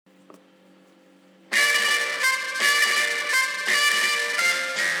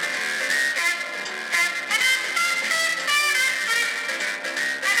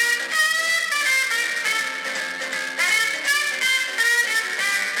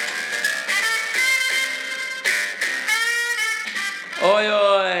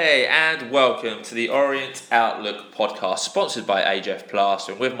and welcome to the Orient Outlook podcast, sponsored by AJF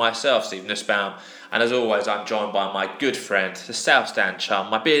Plastering, with myself, Steve Nussbaum, and as always, I'm joined by my good friend, the South Stand chum,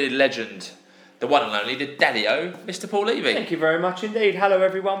 my bearded legend, the one and only, the Daddy-O, Mr. Paul Levy. Thank you very much indeed. Hello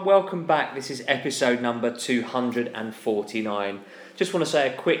everyone, welcome back. This is episode number 249. Just want to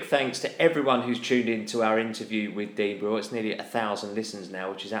say a quick thanks to everyone who's tuned in to our interview with Dean Brewer. It's nearly 1,000 listens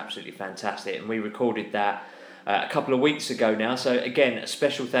now, which is absolutely fantastic, and we recorded that a couple of weeks ago now. So again, a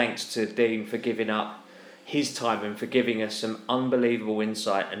special thanks to Dean for giving up his time and for giving us some unbelievable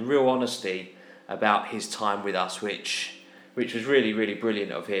insight and real honesty about his time with us, which was really, really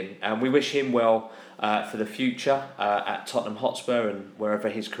brilliant of him. And we wish him well for the future at Tottenham Hotspur and wherever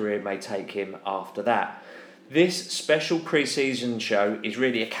his career may take him after that. This special pre-season show is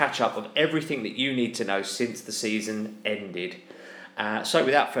really a catch-up of everything that you need to know since the season ended. So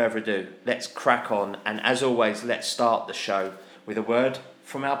without further ado, let's crack on. And as always, let's start the show with a word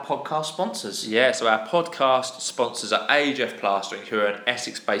from our podcast sponsors. Yeah, so our podcast sponsors are AJF Plastering, who are an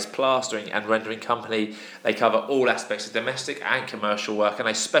Essex-based plastering and rendering company. They cover all aspects of domestic and commercial work, and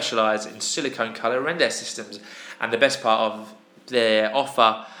they specialise in silicone colour render systems. And the best part of their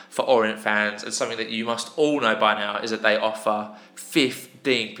offer for Orient fans, and something that you must all know by now, is that they offer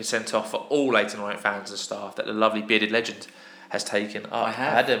 15% off for all Leighton Orient fans and staff that the lovely bearded legend has taken up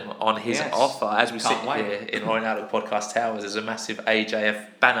Adam on his offer. As we sit here in Orient Outlook Podcast Towers, there's a massive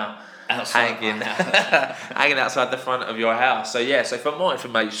AJF banner hanging outside the front of your house. So for more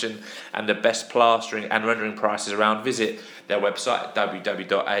information and the best plastering and rendering prices around, visit their website at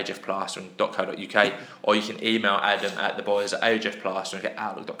www.ajfplastering.co.uk, or you can email Adam at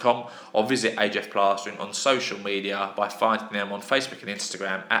theboys@ajfplastering@outlook.com, or visit AJF Plastering on social media by finding them on Facebook and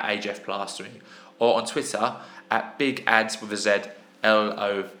Instagram at AJF Plastering, or on Twitter at Big Ads with a Z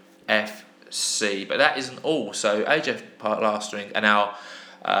LOFC. But that isn't all. So AJF Plastering are now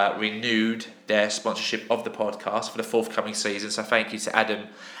renewed their sponsorship of the podcast for the forthcoming season. So thank you to Adam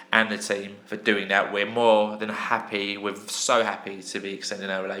and the team for doing that. We're more than happy. We're so happy to be extending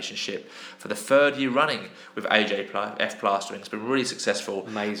our relationship for the third year running with AJF Plastering. It's been really successful.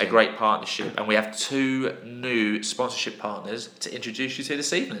 Amazing. A great partnership, and we have two new sponsorship partners to introduce you to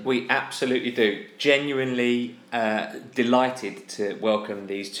this evening. We absolutely do. Genuinely delighted to welcome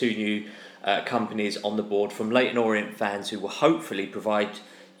these two new companies on the board from Leighton Orient fans, who will hopefully provide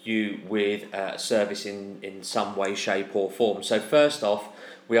you with service in some way, shape or form. So first off,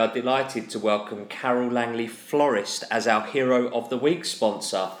 we are delighted to welcome Carol Langley Florist as our Hero of the Week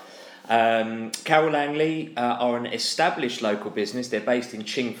sponsor. Carol Langley are an established local business. They're based in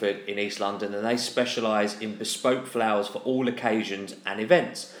Chingford in East London, and they specialise in bespoke flowers for all occasions and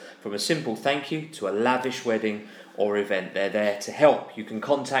events. From a simple thank you to a lavish wedding or event, they're there to help. You can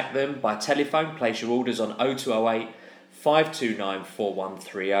contact them by telephone, place your orders on 0208 529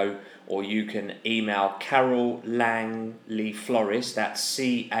 4130, or you can email Carol Langley Florist, that's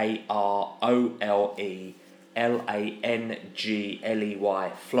CarolLangley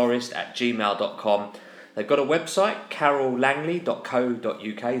Florist @gmail.com. They've got a website,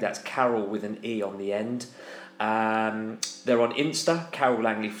 carollangley.co.uk, that's Carol with an E on the end. They're on Insta, Carol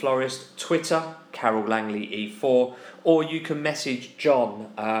Langley Florist, Twitter, Carol Langley E4, or you can message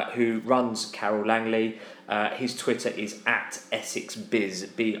John, who runs Carol Langley. His Twitter is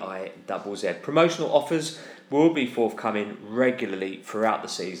 @EssexBiz, BIZZ. Promotional offers will be forthcoming regularly throughout the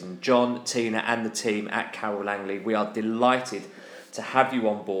season. John, Tina and the team at Carol Langley, we are delighted to have you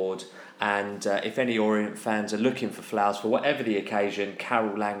on board. And if any Orient fans are looking for flowers for whatever the occasion,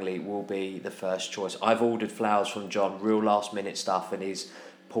 Carol Langley will be the first choice. I've ordered flowers from John, real last minute stuff, and he's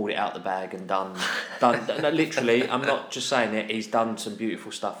pulled it out the bag and done no, literally, I'm not just saying it, he's done some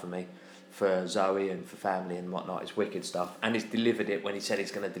beautiful stuff for me, for Zoe and for family and whatnot. It's wicked stuff, and he's delivered it when he said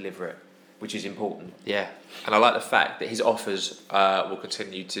he's going to deliver it, which is important. Yeah, and I like the fact that his offers will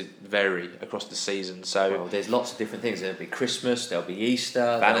continue to vary across the season. So there's lots of different things. There'll be Christmas, there'll be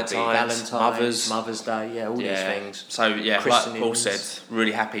Easter, Valentine's, Mother's Day, all these things. So like Paul said,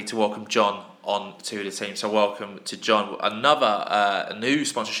 really happy to welcome John on to the team. So welcome to John. Another new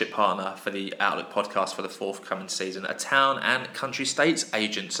sponsorship partner for the Outlook podcast for the forthcoming season, a town and country estates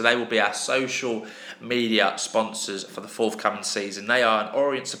agent. So they will be our social media sponsors for the forthcoming season. They are an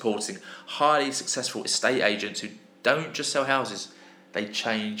Orient supporting, highly successful estate agents who don't just sell houses, they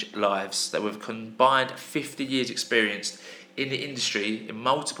change lives. That with combined 50 years experience in the industry in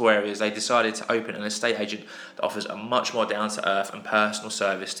multiple areas, they decided to open an estate agent that offers a much more down-to-earth and personal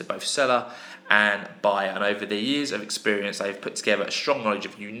service to both seller and buyer. And over the years of experience, they've put together a strong knowledge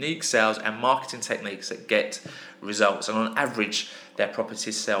of unique sales and marketing techniques that get results. And on average, their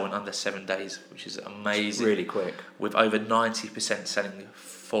properties sell in under 7 days, which is amazing. Really quick. With over 90% selling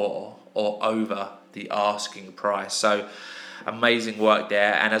for or over the asking price. So amazing work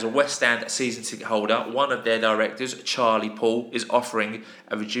there. And as a West End season ticket holder, one of their directors, Charlie Paul, is offering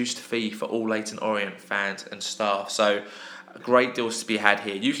a reduced fee for all Leyton Orient fans and staff. So great deals to be had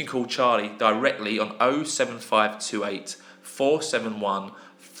here. You can call Charlie directly on 07528 471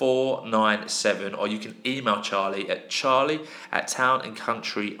 497, or you can email Charlie at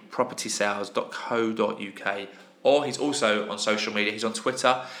charlie@townandcountrypropertysales.co.uk, or he's also on social media. He's on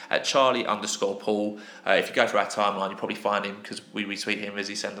Twitter at Charlie_Paul. If you go through our timeline, you'll probably find him because we retweet him as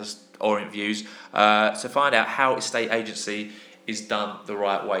he sends us Orient views. To find out how estate agency is done the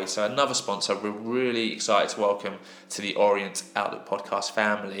right way. So another sponsor we're really excited to welcome to the Orient Outlook podcast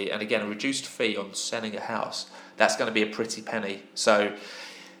family. And again, a reduced fee on selling a house. That's going to be a pretty penny. So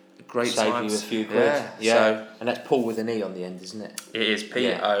great Save times. you a few quid. Yeah. So, and that's Paul with an E on the end, isn't it? it is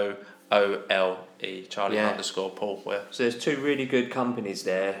Poole, Charlie_Paul. Yeah. So there's two really good companies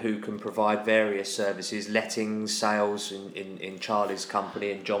there who can provide various services, lettings, sales in Charlie's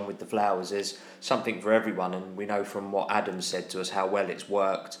company, and John with the flowers. There's something for everyone, and we know from what Adam said to us how well it's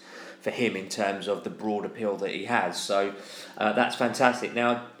worked for him in terms of the broad appeal that he has. So that's fantastic.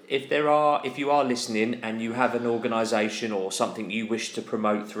 Now, if you are listening and you have an organisation or something you wish to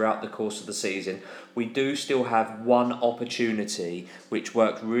promote throughout the course of the season, we do still have one opportunity which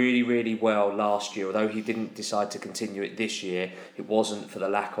worked really, really well last year. Although he didn't decide to continue it this year, it wasn't for the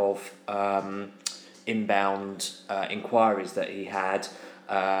lack of inbound inquiries that he had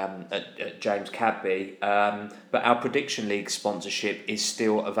at James Cadby. But our Prediction League sponsorship is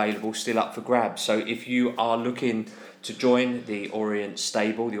still available, still up for grabs. So if you are looking to join the Orient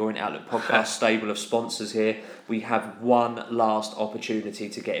stable, the Orient Outlook podcast stable of sponsors here, we have one last opportunity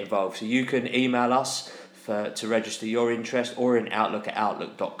to get involved. So you can email us to register your interest,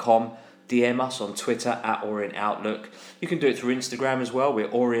 orientoutlook@outlook.com. DM us on Twitter at Orient Outlook. You can do it through Instagram as well. We're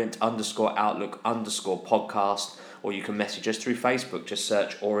Orient_Outlook_podcast. Or you can message us through Facebook. Just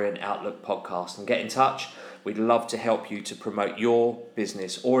search Orient Outlook Podcast and get in touch. We'd love to help you to promote your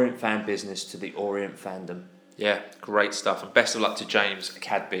business, Orient fan business, to the Orient fandom. Yeah, great stuff, and best of luck to James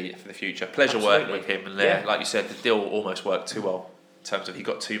Cadby for the future. Pleasure Absolutely. working with him, and like you said, the deal almost worked too well in terms of he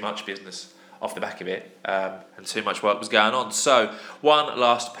got too much business off the back of it, and too much work was going on. So one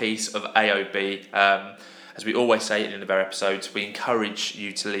last piece of AOB. As we always say at the end of our episodes, we encourage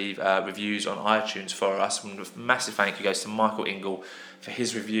you to leave reviews on iTunes for us. And a massive thank you goes to Michael Ingle for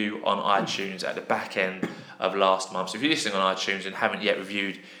his review on iTunes at the back end of last month. So if you're listening on iTunes and haven't yet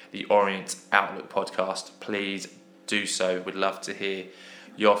reviewed the Orient Outlook podcast, please do so. We'd love to hear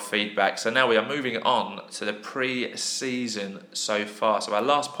your feedback. So now we are moving on to the pre-season so far. So our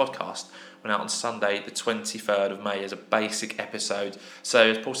last podcast went out on Sunday the 23rd of May as a basic episode.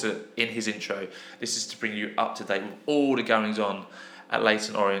 So as Paul said in his intro, this is to bring you up to date with all the goings on at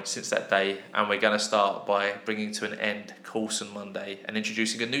Leyton Orient since that day, and we're going to start by bringing to an end Coulson Monday and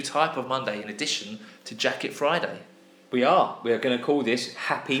introducing a new type of Monday in addition to Jacket Friday. We are going to call this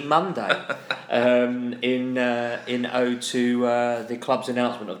Happy Monday in ode to the club's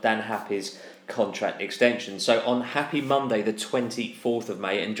announcement of Dan Happy's contract extension. So on Happy Monday the 24th of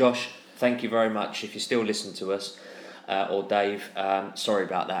May, and Josh, thank you very much if you still listen to us, or Dave, sorry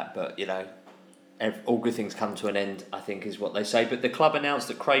about that, but you know, all good things come to an end, I think is what they say. But the club announced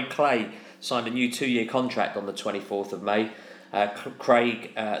that Craig Clay signed a new 2-year contract on the 24th of May.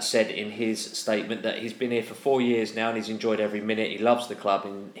 Craig said in his statement that he's been here for 4 years now and he's enjoyed every minute. He loves the club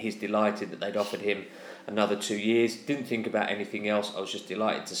and he's delighted that they'd offered him another 2 years. Didn't think about anything else. I was just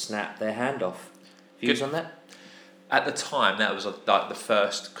delighted to snap their hand off. Views on that? At the time, that was like the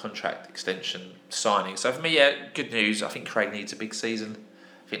first contract extension signing. So for me, yeah, good news. I think Craig needs a big season.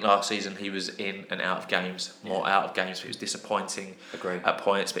 I think last season he was in and out of games, more out of games. But he was disappointing at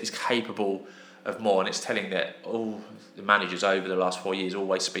points, but he's capable of more. And it's telling that all the managers over the last 4 years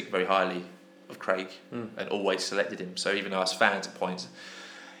always speak very highly of Craig and always selected him. So even though us fans at points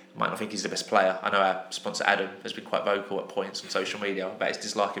might not think he's the best player, I know our sponsor Adam has been quite vocal at points on social media about his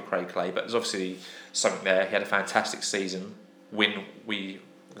dislike of Craig Clay, but there's obviously something there. He had a fantastic season when we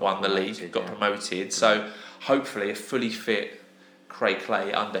won the league, got promoted. So hopefully a fully fit Craig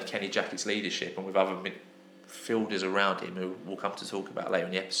Clay under Kenny Jackett's leadership and with other midfielders around him who we'll come to talk about later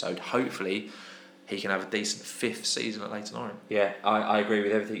in the episode, hopefully he can have a decent 5th season at Leyton Orient. Yeah, I agree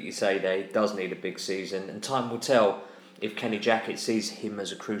with everything you say there. He does need a big season, and time will tell if Kenny Jackett sees him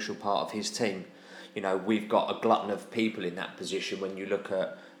as a crucial part of his team. You know, we've got a glutton of people in that position. When you look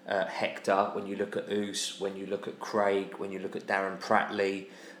at Hector, when you look at Oos, when you look at Craig, when you look at Darren Prattley,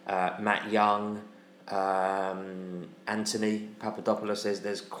 Matt Young, Anthony Papadopoulos.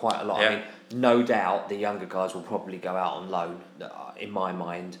 There's quite a lot. Yeah. I mean, no doubt the younger guys will probably go out on loan, in my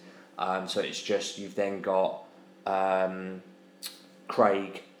mind. So it's just you've then got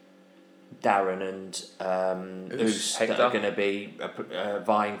Craig, Darren, and Oos that are going to be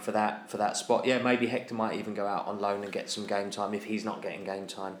vying for that spot. Yeah, maybe Hector might even go out on loan and get some game time if he's not getting game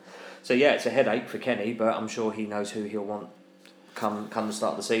time. So yeah, it's a headache for Kenny, but I'm sure he knows who he'll want come the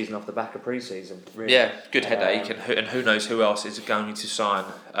start of the season off the back of pre-season. Really. Yeah, good headache, and who knows who else is going to sign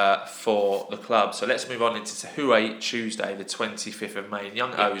for the club. So let's move on into Tahué Tuesday, the 25th of May.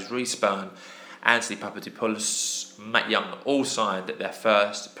 Young O's, Reece Byrne, Anthony Papadopoulos, Matt Young all signed their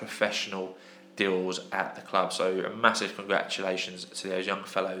first professional deals at the club. So a massive congratulations to those young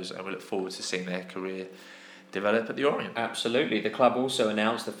fellows, and we look forward to seeing their career develop at the Orient. Absolutely. The club also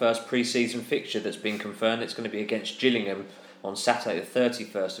announced the first pre-season fixture that's been confirmed. It's going to be against Gillingham on Saturday the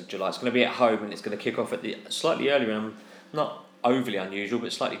 31st of July. It's going to be at home, and it's going to kick off at the slightly earlier and not overly unusual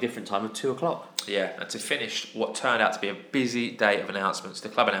but slightly different time of 2 o'clock. Yeah, and to finish what turned out to be a busy day of announcements, the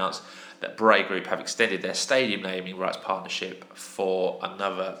club announced that Bray Group have extended their stadium naming rights partnership for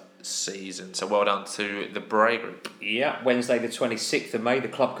another season. So well done to the Bray Group. Yeah, Wednesday the 26th of May, the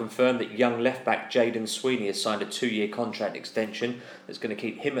club confirmed that young left-back Jaden Sweeney has signed a 2-year contract extension that's going to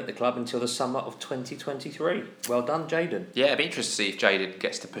keep him at the club until the summer of 2023. Well done, Jaden. Yeah, it'd be interesting to see if Jaden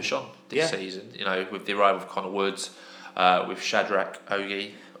gets to push on this season, with the arrival of Connor Woods, with Shadrach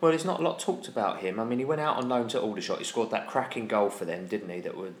Ogie. Well, there's not a lot talked about him. I mean, he went out on loan to Aldershot. He scored that cracking goal for them, didn't he?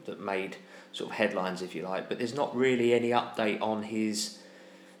 That made sort of headlines, if you like. But there's not really any update on his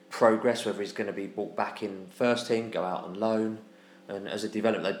progress, whether he's going to be brought back in first team, go out on loan, and as a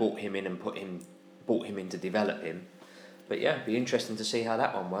development, they brought him in and brought him in to develop him. But yeah, it'd be interesting to see how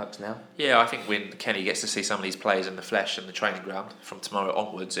that one works now. Yeah, I think when Kenny gets to see some of these players in the flesh and the training ground from tomorrow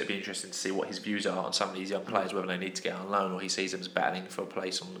onwards, it'd be interesting to see what his views are on some of these young players, whether they need to get on loan or he sees them as battling for a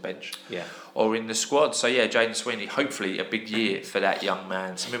place on the bench or in the squad. So yeah, Jaden Sweeney, hopefully a big year for that young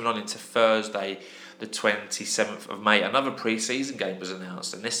man. So moving on into Thursday, the 27th of May, another pre-season game was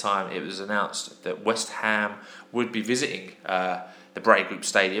announced, and this time it was announced that West Ham would be visiting the Bray Group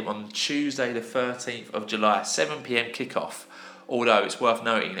Stadium on Tuesday the 13th of July, 7pm kickoff, although it's worth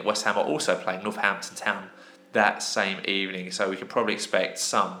noting that West Ham are also playing Northampton Town that same evening, so we can probably expect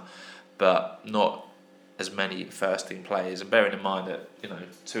some, but not as many first team players, and bearing in mind that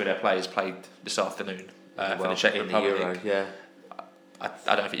 2 of their players played this afternoon for the Czech Republic. The Euro, yeah.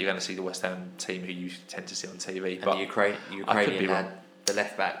 I don't think you're going to see the West Ham team who you tend to see on TV. And but the Ukrainian lad, the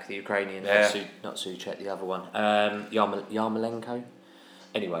left back, the Ukrainian, not Suchek, the other one, Yarmolenko.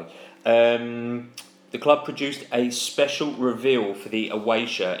 Anyway, the club produced a special reveal for the away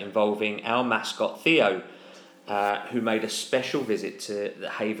shirt involving our mascot Theo, who made a special visit to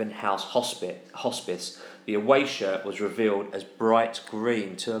the Haven House Hospice. The away shirt was revealed as bright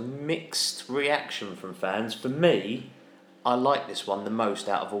green, to a mixed reaction from fans. For me, I like this one the most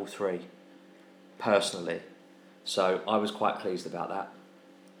out of all 3, personally. So I was quite pleased about that.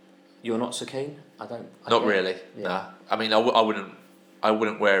 You're not so keen? Not really. Yeah. Nah. I mean, I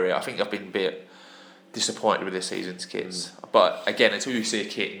wouldn't wear it. I think I've been a bit disappointed with this season's kits. But again, until you see a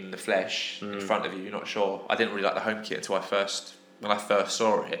kit in the flesh in front of you, you're not sure. I didn't really like the home kit until when I first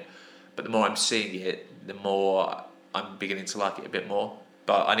saw it. But the more I'm seeing it, the more I'm beginning to like it a bit more.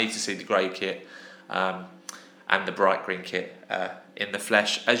 But I need to see the grey kit. And the bright green kit in the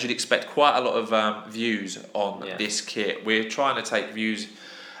flesh. As you'd expect, quite a lot of views on this kit. We're trying to take views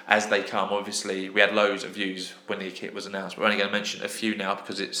as they come. Obviously, we had loads of views when the kit was announced. We're only going to mention a few now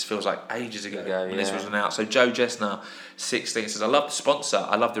because it feels like ages ago when this was announced. So Joe Jessner, 16, says, I love the sponsor,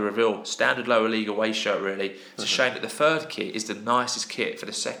 I love the reveal. Standard lower league away shirt, really. It's a shame that the third kit is the nicest kit for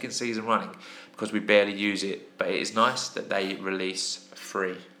the second season running because we barely use it. But it is nice that they release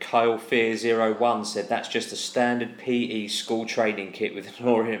free. Kyle Fear01 said that's just a standard PE school training kit with an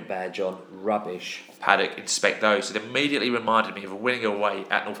Orient badge on. Rubbish. Paddock, inspect those. It immediately reminded me of winning away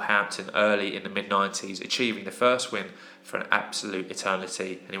at Northampton early in the mid-90s, achieving the first win for an absolute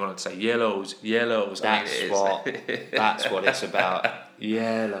eternity. And he wanted to say yellows. That's what it's about.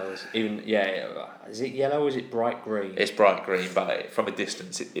 Yellows. Is it yellow or is it bright green? It's bright green, but from a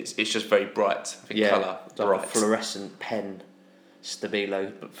distance, it's just very bright. I think colour, bright. Like a fluorescent pen.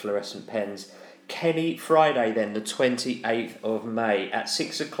 Stabilo fluorescent pens. Kenny Friday then, the 28th of May at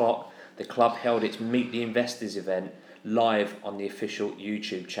 6 o'clock, the club held its Meet the Investors event live on the official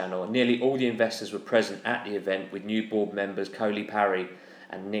YouTube channel. Nearly all the investors were present at the event, with new board members Coley Parry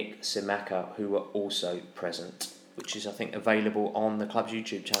and Nick Simaka, who were also present, which is, I think, available on the club's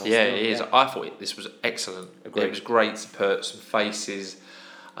YouTube channel. Yeah, it is. I thought this was excellent. Agreed. It was great to put some faces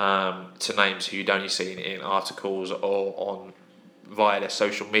to names who you'd only seen in articles or on via their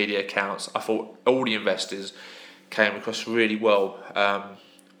social media accounts. I thought all the investors came across really well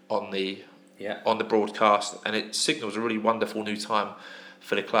on the broadcast, and it signals a really wonderful new time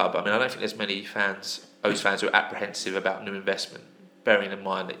for the club. I mean, I don't think there's many O's fans who are apprehensive about new investment, bearing in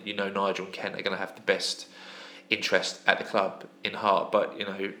mind that Nigel and Kent are going to have the best interest at the club in heart. But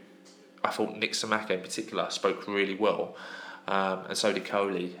I thought Nick Samaka in particular spoke really well, and so did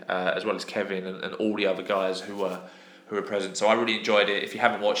Coley, as well as Kevin and all the other guys who were present. So I really enjoyed it. If you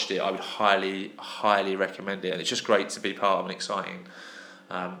haven't watched it, I would highly recommend it. And it's just great to be part of an exciting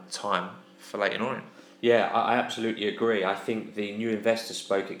time for Leyton Orient. Yeah, I absolutely agree. I think the new investors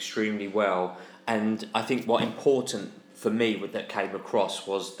spoke extremely well, and I think what important for me that came across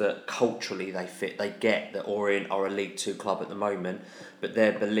was that culturally they fit. They get that Orient are a League Two club at the moment, but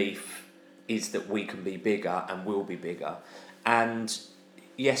their belief is that we can be bigger and will be bigger. And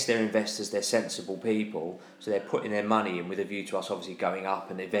yes, they're investors, they're sensible people, so they're putting their money in with a view to us obviously going up,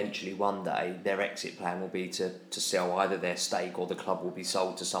 and eventually one day their exit plan will be to sell either their stake, or the club will be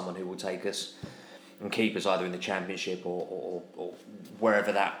sold to someone who will take us and keep us either in the Championship or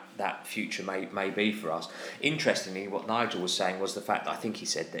wherever that future may be for us. Interestingly, what Nigel was saying was the fact that I think he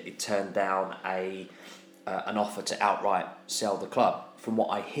said that it turned down an offer to outright sell the club. From what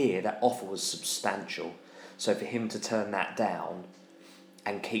I hear, that offer was substantial. So for him to turn that down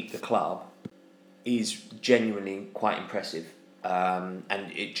and keep the club is genuinely quite impressive.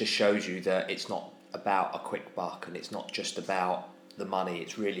 And it just shows you that it's not about a quick buck, and it's not just about the money.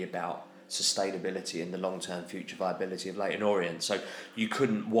 It's really about sustainability and the long-term future viability of Leyton Orient. So you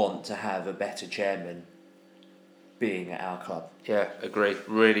couldn't want to have a better chairman being at our club. Yeah, agree.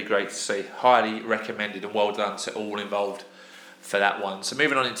 Really great to see. Highly recommended, and well done to all involved for that one. So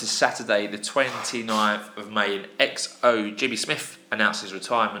moving on into Saturday, the 29th of May, and XO Jimmy Smith announced his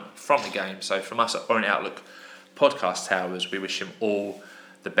retirement from the game. So from us at Orient Outlook Podcast Towers, we wish him all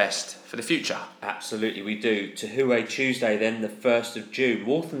the best for the future. Absolutely, we do. To Huey Tuesday then, the 1st of June,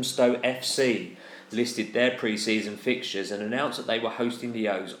 Walthamstow FC listed their pre-season fixtures and announced that they were hosting the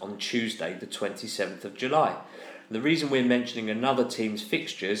O's on Tuesday, the 27th of July. The reason we're mentioning another team's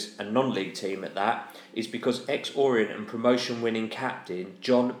fixtures, a non-league team at that, is because ex-Orient and promotion-winning captain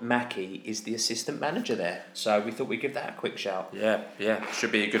John Mackey is the assistant manager there. So we thought we'd give that a quick shout. Yeah,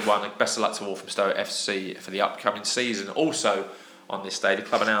 should be a good one. Best of luck to Walthamstow FC for the upcoming season. Also, on this day, the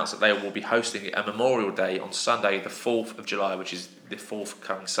club announced that they will be hosting a Memorial Day on Sunday, the 4th of July, which is the fourth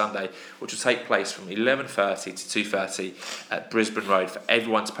coming Sunday, which will take place from 11:30 to 2:30 at Brisbane Road for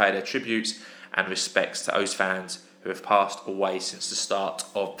everyone to pay their tributes and respects to those fans who have passed away since the start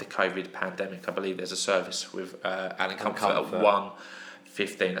of the COVID pandemic. I believe there's a service with Alan Comfort at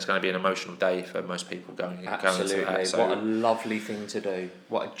 1:15. That's going to be an emotional day for most people going Absolutely. to that. So, what a lovely thing to do.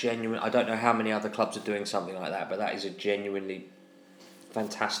 What a genuine... I don't know how many other clubs are doing something like that, but that is a genuinely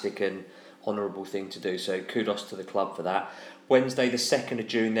fantastic and honourable thing to do. So kudos to the club for that. Wednesday the 2nd of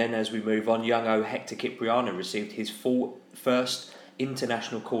June then, as we move on, young Hector Kyprianou received his first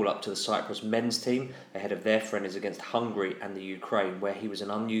international call-up to the Cyprus men's team ahead of their friendlies against Hungary and the Ukraine, where he was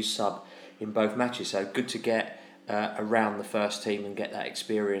an unused sub in both matches. So good to get around the first team and get that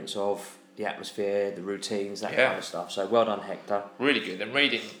experience of the atmosphere, the routines, that kind of stuff. So well done, Hector. Really good. And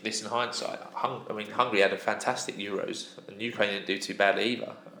reading this in hindsight, Hungary had a fantastic Euros, and Ukraine didn't do too badly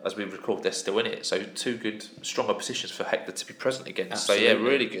either. As we record, they're still in it. So two good, strong oppositions for Hector to be present against. Absolutely. So yeah,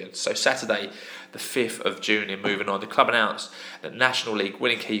 really good. So Saturday, the 5th of June, and moving on, the club announced that National League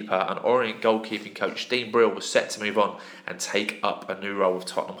winning keeper and Orient goalkeeping coach Dean Brill was set to move on and take up a new role with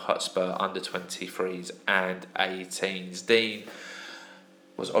Tottenham Hotspur under 23s and 18s. Dean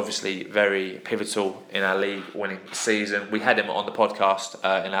was obviously very pivotal in our league winning season. We had him on the podcast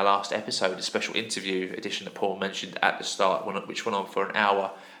in our last episode, a special interview edition that Paul mentioned at the start, which went on for an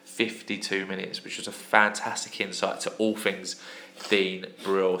hour 52 minutes, which was a fantastic insight to all things Dean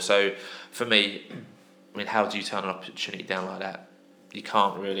Brill. So for me, how do you turn an opportunity down like that? You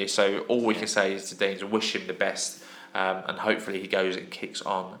can't really. So all we can say is to Dean to wish him the best, and hopefully he goes and kicks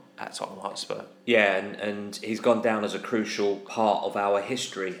on at Tottenham Hotspur. Yeah, and he's gone down as a crucial part of our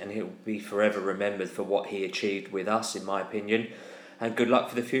history, and he'll be forever remembered for what he achieved with us, in my opinion. And good luck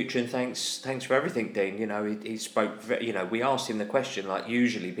for the future, and thanks for everything, Dean. He spoke. We asked him the question, like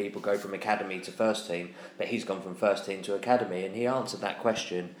usually people go from academy to first team, but he's gone from first team to academy, and he answered that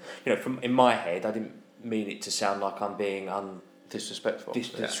question. In my head, I didn't mean it to sound like I'm being disrespectful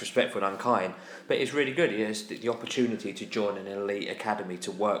and unkind, but it's really good. He has the opportunity to join an elite academy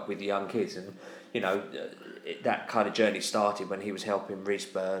to work with young kids, and that kind of journey started when he was helping Reece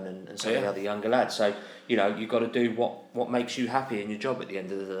Byrne and some of the other younger lads. So, you've got to do what makes you happy in your job at the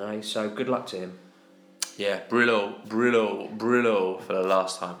end of the day. So good luck to him. Yeah, Brillo for the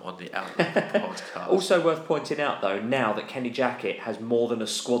last time on the Outlook podcast. Also worth pointing out, though, now that Kenny Jackett has more than a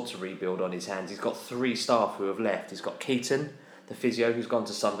squad to rebuild on his hands. He's got 3 staff who have left. He's got Keaton, the physio, who's gone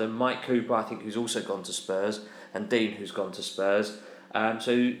to Sunderland, Mike Cooper, I think, who's also gone to Spurs, and Dean, who's gone to Spurs.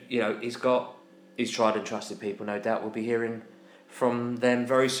 So, he's got his tried and trusted people, no doubt. We'll be hearing from them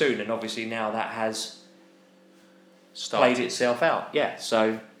very soon. And obviously now that has played itself out. Yeah,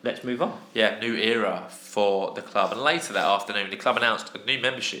 so let's move on. Yeah, new era for the club. And later that afternoon, the club announced a new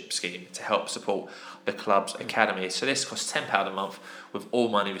membership scheme to help support the club's academy. So this costs £10 a month, with all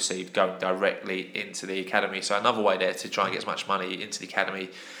money received going directly into the academy. So another way there to try and get as much money into the academy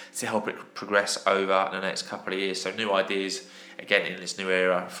to help it progress over the next couple of years. So new ideas, again, in this new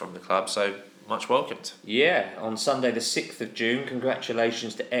era from the club. So much welcomed. Yeah, on Sunday the 6th of June,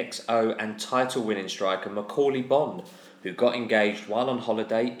 congratulations to XO and title-winning striker Macaulay Bond, who got engaged while on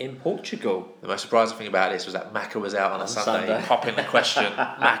holiday in Portugal. The most surprising thing about this was that Macca was out on a Sunday. Popping the question,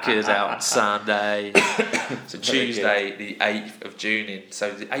 Macca is out on Sunday. So Tuesday, the 8th of June.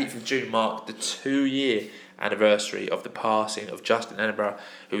 So the 8th of June marked the 2-year anniversary of the passing of Justin Edinburgh,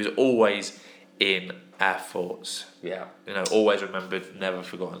 who was always in our thoughts. Yeah. Always remembered, never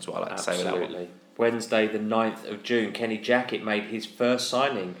forgotten, is what I like to say with that one. Absolutely. Wednesday, the 9th of June, Kenny Jackett made his first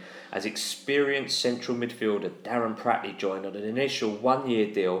signing as experienced central midfielder Darren Pratley joined on an initial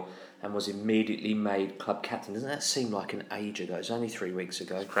 1-year deal and was immediately made club captain. Doesn't that seem like an age ago? It's only 3 weeks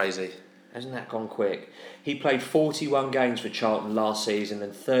ago. It's crazy. Hasn't that gone quick? He played 41 games for Charlton last season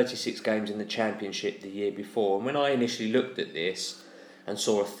and 36 games in the Championship the year before. And when I initially looked at this and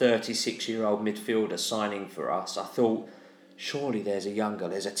saw a 36-year-old midfielder signing for us, I thought, surely there's a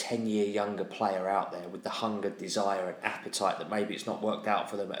 10-year younger player out there with the hunger, desire and appetite that maybe it's not worked out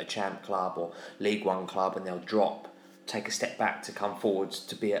for them at a champ club or League One club, and they'll take a step back to come forwards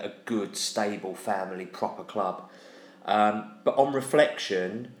to be at a good, stable, family, proper club. But on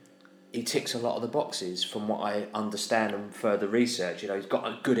reflection, he ticks a lot of the boxes from what I understand and further research. He's got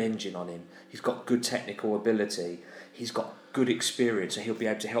a good engine on him. He's got good technical ability. He's got good experience, so he'll be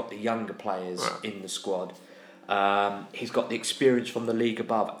able to help the younger players in the squad. He's got the experience from the league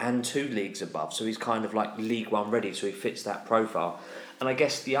above and 2 leagues above, so he's kind of like League One ready, so he fits that profile. And I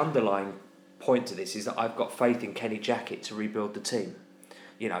guess the underlying point to this is that I've got faith in Kenny Jackett to rebuild the team.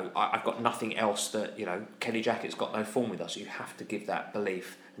 I've got nothing else that, Kenny Jackett's got no form with us. You have to give that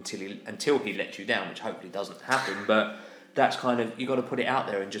belief until he lets you down, which hopefully doesn't happen. But that's kind of, you got to put it out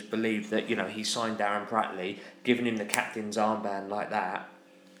there and just believe that, he signed Darren Pratley, giving him the captain's armband like that.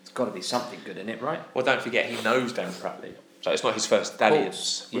 It's got to be something good in it, right? Well, don't forget, he knows Darren Pratley. So it's not his first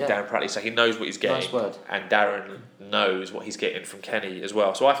dalliance with Darren Pratley, so he knows what he's getting. Nice word. And Darren knows what he's getting from Kenny as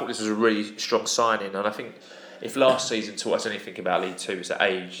well. So I thought this was a really strong signing, and I think if last season taught us anything about League Two, it's that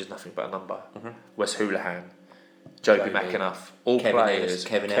age is nothing but a number. Mm-hmm. Wes Hoolahan, Joby McAnuff, all Kevin players.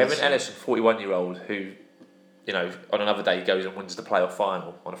 Kevin Ellison, 41-year-old, who, on another day goes and wins the playoff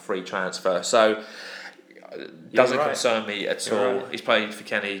final on a free transfer. So doesn't concern me at all. Right. He's played for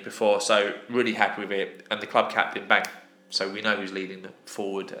Kenny before, so really happy with it. And the club captain, bang. So we know who's leading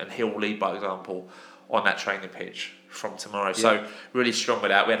forward, and he'll lead by example on that training pitch from tomorrow. Yeah. So really strong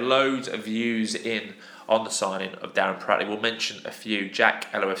with that. We had loads of views in on the signing of Darren Pratley. We'll mention a few.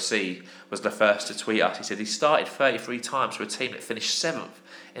 Jack LOFC was the first to tweet us. He said he started 33 times for a team that finished 7th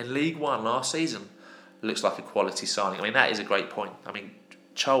in League One last season. Looks like a quality signing. I mean, that is a great point. I mean,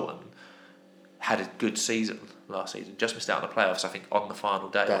 Charlton had a good season last season. Just missed out on the playoffs, I think, on the final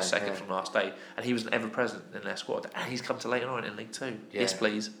day or second from last day. And he was ever present in their squad. And he's come to Leyton Orient in League Two. Yeah. Yes,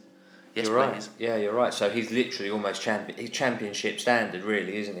 please. Yes, you're please. Right. Yeah, you're right. So he's literally almost he's championship standard,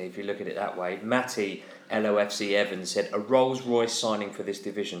 really, isn't he, if you look at it that way. Matty LOFC Evans said, a Rolls-Royce signing for this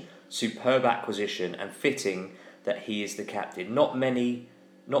division. Superb acquisition and fitting that he is the captain. Not many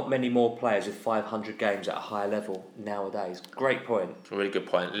more players with 500 games at a higher level nowadays. Great point. A really good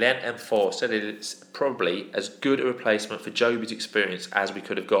point. Len M4 said it's probably as good a replacement for Joby's experience as we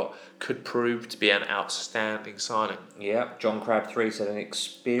could have got. Could prove to be an outstanding signing. Yeah, John Crab 3 said an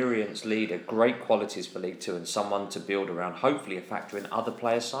experienced leader, great qualities for League 2 and someone to build around, hopefully a factor in other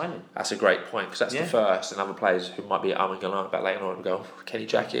players signing. That's a great point, because that's the first, and other players who might be umming along about later on will go, Kenny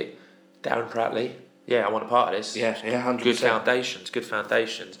Jackett, Darren Pratley. Yeah, I want a part of this. Yeah, 100%. Good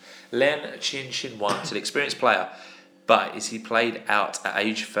foundations. Len Chin Chin 1 is an experienced player, but is he played out at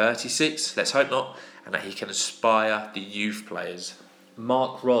age 36? Let's hope not, and that he can inspire the youth players.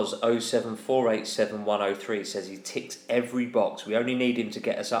 Mark Ros 07487 says he ticks every box. We only need him to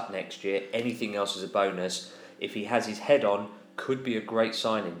get us up next year. Anything else is a bonus. If he has his head on, could be a great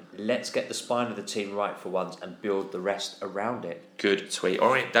signing. Let's get the spine of the team right for once and build the rest around it. Good tweet.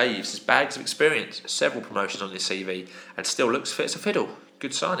 Orient Dave says bags of experience, several promotions on his CV, and still looks fit as a fiddle.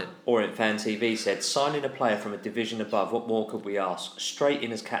 Good signing. Orient Fan TV said, signing a player from a division above, what more could we ask? Straight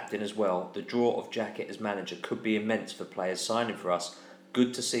in as captain as well. The draw of Jackett as manager could be immense for players signing for us.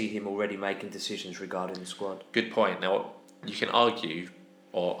 Good to see him already making decisions regarding the squad. Good point. Now, you can argue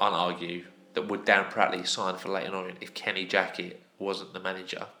or unargue that would Dan Pratley sign for Leyton Orient if Kenny Jackett wasn't the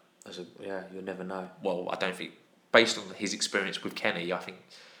manager? You'll never know. Well, I don't think, based on his experience with Kenny, I think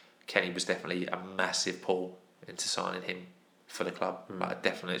Kenny was definitely a massive pull into signing him for the club, like a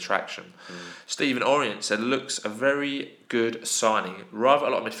definite attraction. Stephen Orient said, looks a very good signing. Rather a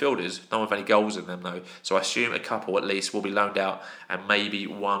lot of midfielders, none with any goals in them though, so I assume a couple at least will be loaned out and maybe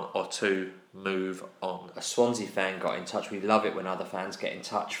one or two move on. A Swansea fan got in touch. We love it when other fans get in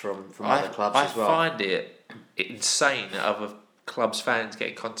touch from other clubs as well. I find it insane that other clubs' fans get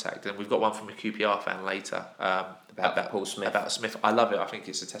in contact, and we've got one from a QPR fan later about Paul Smith. About Smith. I love it. I think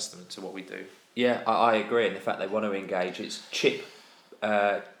it's a testament to what we do. Yeah, I agree. And the fact they want to engage. It's Chip,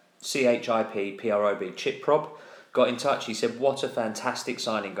 CHIPPROB, Chip Prob, got in touch. He said, what a fantastic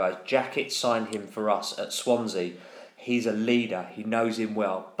signing, guys. Jackett signed him for us at Swansea. He's a leader. He knows him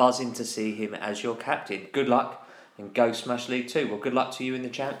well. Buzzing to see him as your captain. Good luck and go smash League 2. Well, good luck to you in the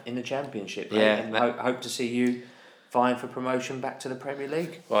Championship. Yeah, and hope to see you vying for promotion back to the Premier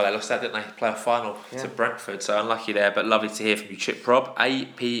League. Well, they lost that, didn't they? Play a final to Brentford, so unlucky there, but lovely to hear from you, Chip Prob.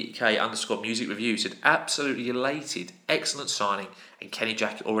 APK_music review said, absolutely elated, excellent signing, and Kenny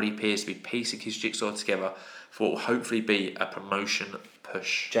Jackett already appears to be piecing his jigsaw together for what will hopefully be a promotion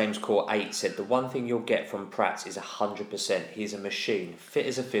push. James Core 8 said, the one thing you'll get from Prats is 100%. He's a machine, fit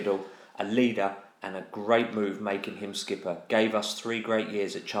as a fiddle, a leader, and a great move making him skipper. Gave us 3 great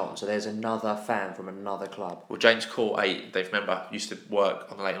years at Charlton. So there's another fan from another club. Well, James Court 8, Dave, remember, used to work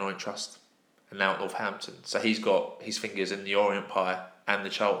on the Leyton Orient Trust and now at Northampton. So he's got his fingers in the Orient pie and the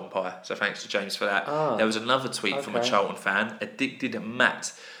Charlton pie. So thanks to James for that. There was another tweet from a Charlton fan, Addicted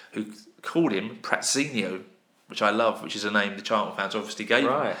Matt, who called him Pratzinho, which I love, which is a name the Charlton fans obviously gave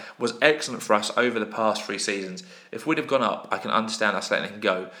him, was excellent for us over the past 3 seasons. If we'd have gone up, I can understand us letting him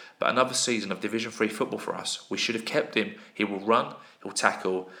go, but another season of Division 3 football for us. We should have kept him. He will run, he'll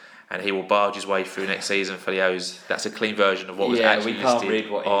tackle, and he will barge his way through next season for the O's. That's a clean version of what was actually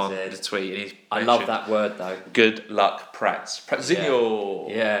listed on the tweet. I love that word though. Good luck, Prats. Pratzinho.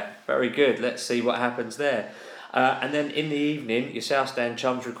 Yeah, very good. Let's see what happens there. And then in the evening, your South Stand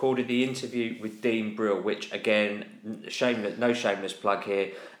chums recorded the interview with Dean Brill, which again, no shameless plug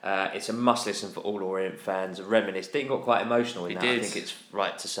here. It's a must listen for all Orient fans. A reminisce. Dean got quite emotional in that. I think it's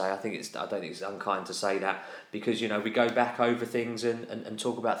right to say. I don't think it's unkind to say that because we go back over things and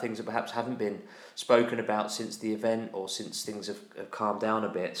talk about things that perhaps haven't been spoken about since the event or since things have calmed down a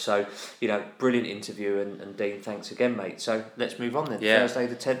bit. So brilliant interview and Dean, thanks again, mate. So let's move on then. Thursday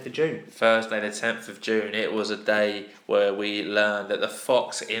the 10th of June. Thursday the 10th of June. It was a day where we learned that the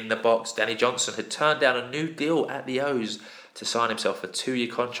Fox in the box, Danny Johnson, had turned down a new deal at the O's to sign himself a 2-year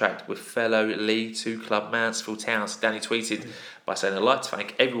contract with fellow League 2 club Mansfield Town. So Danny tweeted by saying, I'd like to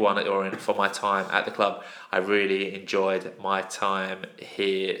thank everyone at Orient for my time at the club. I really enjoyed my time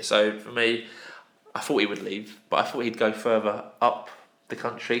here. So for me, I thought he would leave, but I thought he'd go further up the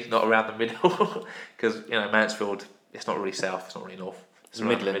country, not around the middle, because Mansfield, it's not really south, it's not really north. It's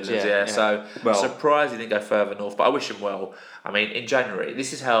Midlands, yeah. So surprised he didn't go further north, but I wish him well. I mean, in January,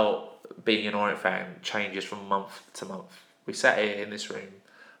 this is how being an Orient fan changes from month to month. We sat here in this room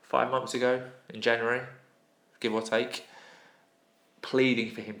 5 months ago in January, give or take,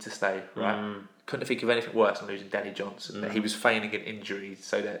 pleading for him to stay, right? Couldn't think of anything worse than losing Danny Johnson. That he was feigning an injury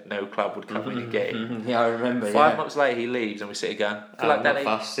so that no club would come in and get him. Yeah, I remember. 5 months later, he leaves and we sit again. Good luck,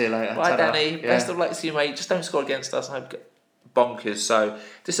 Danny. See you later. Bye, Danny. Best of luck to you, mate. Just don't score against us. Bonkers. So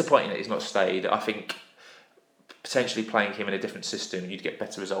disappointing that he's not stayed. I think potentially playing him in a different system, you'd get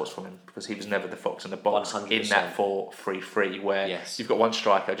better results from him because he was never the fox in the box 100%. in that 4-3-3 where you've got one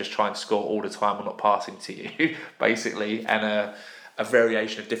striker just trying to score all the time and not passing to you, basically, and a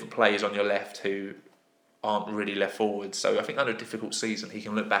variation of different players on your left who aren't really left forwards. So I think under a difficult season, he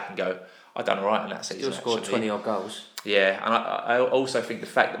can look back and go, I've done all right in that season. Still scored 20 odd goals. Yeah, and I also think the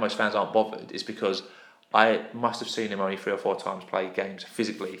fact that most fans aren't bothered is because I must have seen him only 3 or 4 times play games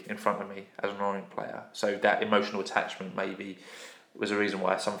physically in front of me as an Orient player. So that emotional attachment maybe was a reason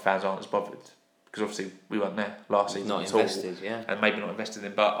why some fans aren't as bothered. Because obviously we weren't there last season not at invested, all. And maybe not invested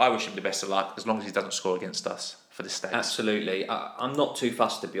in. But I wish him the best of luck as long as he doesn't score against us. for the States. Absolutely. I'm not too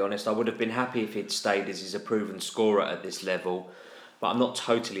fussed, to be honest. I would have been happy if he'd stayed, as he's a proven scorer at this level. But I'm not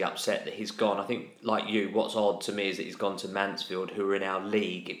totally upset that he's gone. I think, like you, what's odd to me is that he's gone to Mansfield, who are in our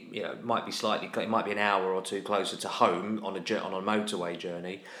league. It might be an hour or two closer to home on a motorway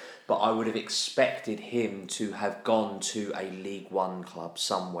journey. But I would have expected him to have gone to a League One club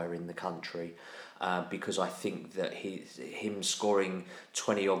somewhere in the country. Because I think that him scoring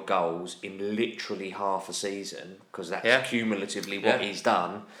 20 odd goals in literally half a season, because that's cumulatively what he's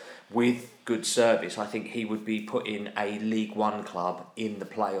done, with good service, I think he would be put in a League One club in the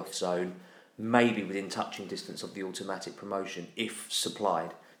playoff zone, maybe within touching distance of the automatic promotion, if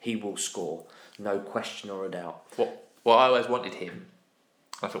supplied. He will score, no question or a doubt. Well, I always wanted him,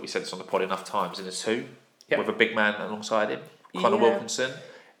 I think we said this on the pod enough times, in a two, with a big man alongside him, Connor Wilkinson.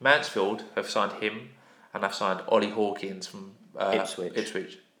 Mansfield have signed him, and they've signed Ollie Hawkins from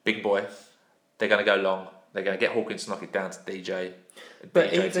Ipswich. Big boy. They're going to go long. They're going to get Hawkins to knock it down to DJ. But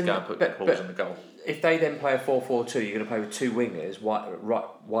DJ to go and put balls on the goal. If they then play a 4-4-2, you're going to play with two wingers,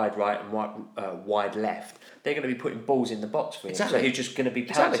 wide right and wide left. They're going to be putting balls in the box for him. Exactly. So he's just going to be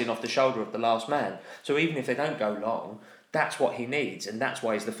pouncing off the shoulder of the last man. So even if they don't go long, that's what he needs, and that's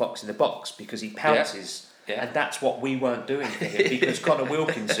why he's the fox in the box, because he pounces. Yeah. And that's what we weren't doing for him, because Connor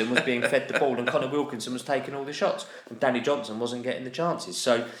Wilkinson was being fed the ball and Connor Wilkinson was taking all the shots and Danny Johnson wasn't getting the chances.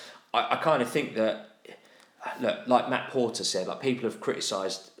 So I kind of think that, look, like Matt Porter said, like people have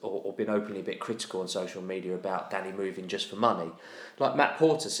criticised or been openly a bit critical on social media about Danny moving just for money. Like Matt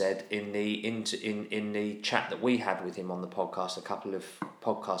Porter said in the chat that we had with him on the podcast a couple of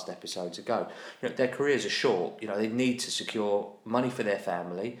podcast episodes ago, their careers are short. They need to secure money for their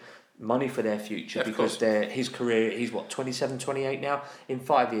family, money for their future, because his career, he's 27, 28 now. In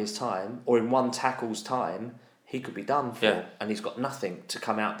 5 years' time, or in one tackle's time, he could be done for, and he's got nothing to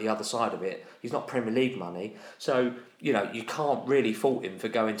come out the other side of it. He's not Premier League money, so you can't really fault him for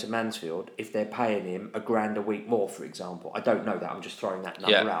going to Mansfield if they're paying him $1,000 a week more, for example. I don't know that. I'm just throwing that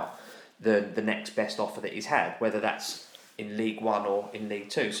number out. The next best offer that he's had, whether that's in League One or in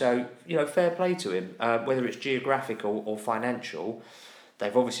League Two. So fair play to him, whether it's geographical or financial.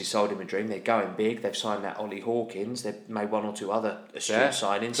 They've obviously sold him a dream. They're going big. They've signed that Ollie Hawkins. They've made one or two other astute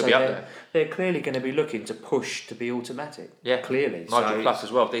signings. So they're clearly going to be looking to push to be automatic. Yeah, clearly. Nigel Plus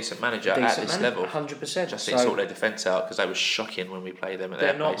as well, decent manager at this level. 100%. Just need to sort their defence out, because they were shocking when we played them at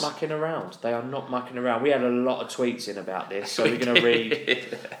their place. They're not mucking around. They are not mucking around. We had a lot of tweets in about this, so we're going to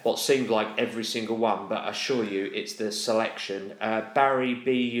read what seemed like every single one, but I assure you it's the selection. Barry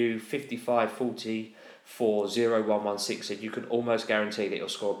BU 5540 0116 said, you can almost guarantee that you'll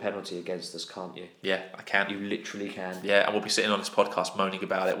score a penalty against us, can't you? Yeah, I can. You literally can. Yeah, and we'll be sitting on this podcast moaning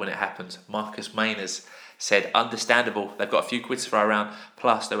about it when it happens. Marcus Mainers said, understandable. They've got a few quids to throw around.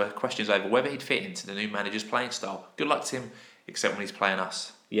 Plus, there were questions over whether he'd fit into the new manager's playing style. Good luck to him, except when he's playing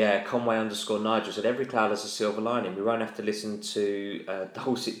us. Yeah, Conway_Nigel said, every cloud has a silver lining. We won't have to listen to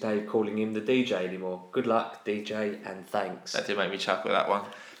Dulcet Dave calling him the DJ anymore. Good luck, DJ, and thanks. That did make me chuckle, that one.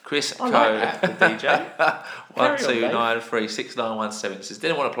 Chris I like that, the DJ. 12936917 says,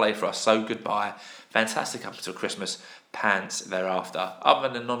 didn't want to play for us, so goodbye. Fantastic up until Christmas, pants thereafter. Other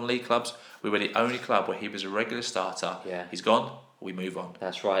than the non-league clubs, we were the only club where he was a regular starter. Yeah. He's gone, we move on.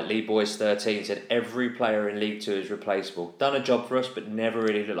 That's right. Lee Boys 13 said, every player in League 2 is replaceable. Done a job for us, but never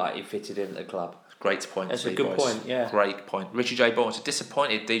really looked like he fitted into the club. Great point. That's a good point, yeah. Great point. Richie J. Bourne said,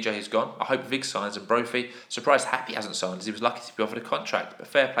 disappointed DJ has gone. I hope Vig signs and Brophy. Surprised Happy hasn't signed, as he was lucky to be offered a contract. But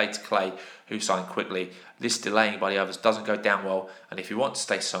fair play to Clay, who signed quickly. This delaying by the others doesn't go down well. And if you want to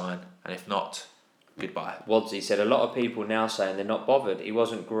stay, sign. And if not, goodbye. Wadsey said, a lot of people now saying they're not bothered. He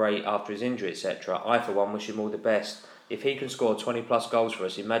wasn't great after his injury, etc. I, for one, wish him all the best. If he can score 20 plus goals for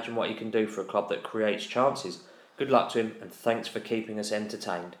us, imagine what he can do for a club that creates chances. Good luck to him, and thanks for keeping us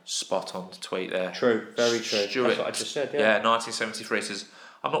entertained. Spot on tweet there. True, very true. Stuart, that's what I just said, yeah. 1973 says,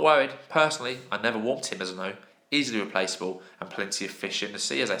 I'm not worried. Personally, I never want him as a no. Easily replaceable, and plenty of fish in the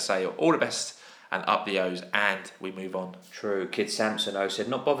sea, as I say. All the best, and up the O's, and we move on. True. Kid Samson O said,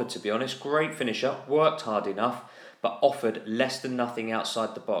 not bothered to be honest. Great finisher, worked hard enough, but offered less than nothing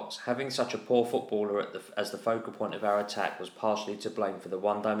outside the box. Having such a poor footballer as the focal point of our attack was partially to blame for the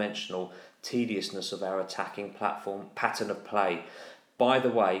one-dimensional tediousness of our attacking pattern of play. By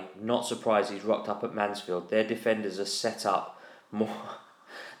the way, not surprised he's rocked up at Mansfield. Their defenders set up more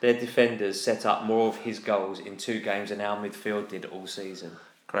of his goals in 2 games than our midfield did all season.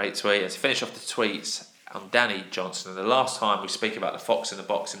 Great tweet. And to finish off the tweets on Danny Johnson, and the last time we speak about the fox in the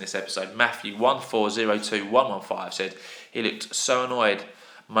box in this episode, Matthew 1402115 said he looked so annoyed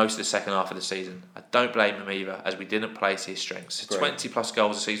most of the second half of the season. I don't blame him either, as we didn't play to his strengths. 20 plus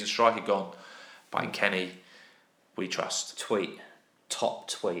goals a season striker gone by Kenny. we trust. Top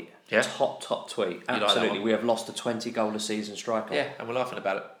tweet. Yeah? Top tweet. You like that Absolutely. one? We have lost a 20-goal a season striker. Yeah, and we're laughing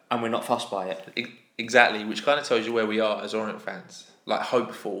about it. And we're not fussed by it. Exactly, which kind of tells you where we are as Orient fans. Like,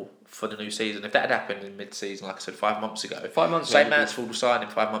 hopeful for the new season. If that had happened in mid-season, like I said, 5 months ago. 5 months say ago. Mansfield was signing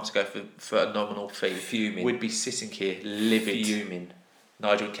 5 months ago for a nominal fee. Fuming. We'd be sitting here livid. Fuming.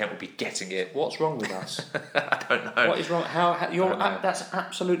 Nigel and Kent would be getting it. What's wrong with us? I don't know. What is wrong? That's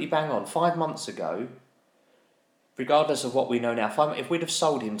absolutely bang on. 5 months ago, regardless of what we know now, if we'd have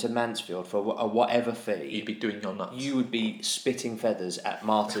sold him to Mansfield for a whatever fee, You'd be doing your nuts. you would be spitting feathers at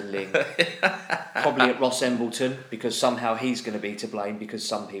Martin Ling, probably at Ross Embleton, because somehow he's going to be to blame because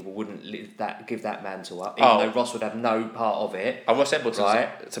some people wouldn't give that man to up, even though Ross would have no part of it. Ross Embleton's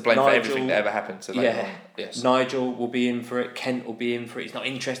right? To blame for everything that ever happened to Yeah. Yes. Nigel will be in for it. Kent will be in for it. He's not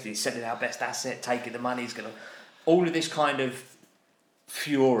interested. He's selling our best asset, taking the money. He's going to... All of this kind of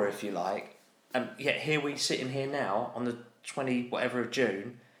furor, if you like. And yet here we sitting here now on the 20 whatever of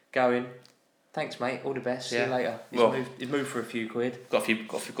June, going, thanks mate, all the best. See you later. He's moved for a few quid. Got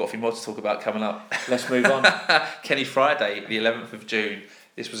a few more to talk about coming up. Let's move on. Kenny Friday, the 11th of June.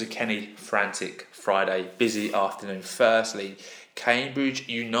 This was a Kenny frantic Friday, busy afternoon. Firstly, Cambridge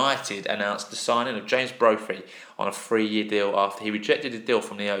United announced the signing of James Brophy on a 3-year deal after he rejected a deal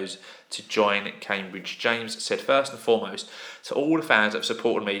from the O's to join Cambridge. James said, first and foremost, to all the fans that have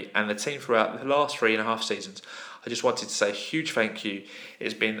supported me and the team throughout the last 3.5 seasons, I just wanted to say a huge thank you. It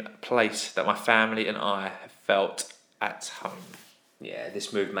has been a place that my family and I have felt at home. Yeah,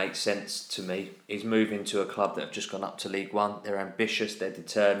 this move makes sense to me. He's moving to a club that have just gone up to League One. They're ambitious, they're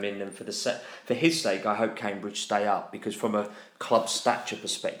determined, and for his sake, I hope Cambridge stay up, because from a club stature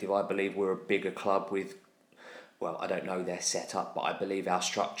perspective, I believe we're a bigger club with, well, I don't know their setup, but I believe our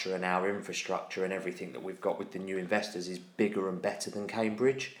structure and our infrastructure and everything that we've got with the new investors is bigger and better than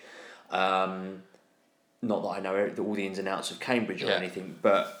Cambridge. Not that I know all the ins and outs of Cambridge or anything,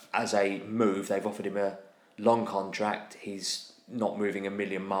 but as a move, they've offered him a long contract. He's not moving a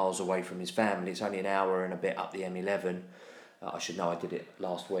million miles away from his family. It's only an hour and a bit up the M11. I should know, I did it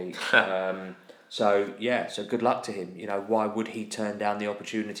last week. So good luck to him. You know, why would he turn down the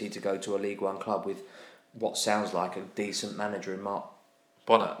opportunity to go to a League One club with what sounds like a decent manager in Mark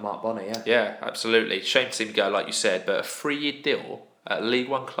Bonner, yeah. Yeah, absolutely. Shame to see him go, like you said, but a 3-year deal at a League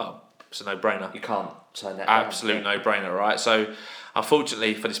One club, it's a no-brainer. You can't turn that down. Absolute no-brainer, right? So,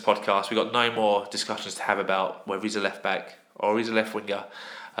 unfortunately for this podcast, we've got no more discussions to have about whether he's a left-back or he's a left-winger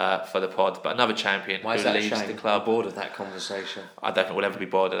for the pod, but another champion who leaves the club. I'm bored of that conversation. I don't think we'll ever be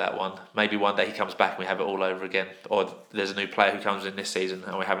bored of that one. Maybe one day he comes back and we have it all over again, or there's a new player who comes in this season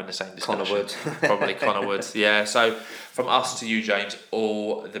and we're having the same discussion. Connor Wood. Probably Connor Wood. Yeah, so from us to you, James,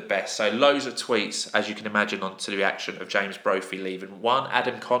 all the best. So loads of tweets, as you can imagine, on to the reaction of James Brophy leaving. One,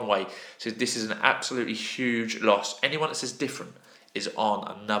 Adam Conway says this is an absolutely huge loss. Anyone that says different is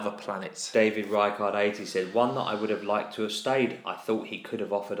on another planet. David Rijkaard 80 said, one that I would have liked to have stayed. I thought he could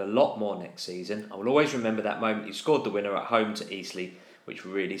have offered a lot more next season. I will always remember that moment he scored the winner at home to Eastleigh, which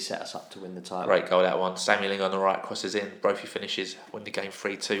really set us up to win the title. Great goal, that one. Samuel Ling on the right, crosses in. Brophy finishes, win the game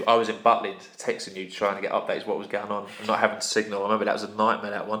 3-2. I was in Butlin texting you, trying to get updates what was going on and not having signal. I remember that was a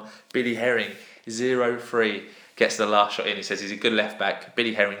nightmare, that one. Billy Herring, 0-3. Gets the last shot in. He says he's a good left back.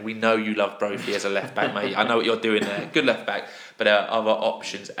 Billy Herring, we know you love Brophy as a left back, mate. I know what you're doing there. Good left back, but there are other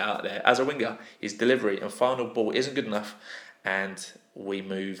options out there. As a winger, his delivery and final ball isn't good enough, and we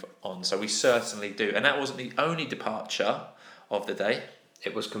move on. So we certainly do. And that wasn't the only departure of the day.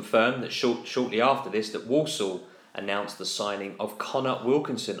 It was confirmed that shortly after this that Walsall announced the signing of Connor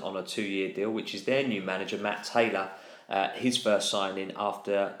Wilkinson on a 2-year deal, which is their new manager, Matt Taylor. His first signing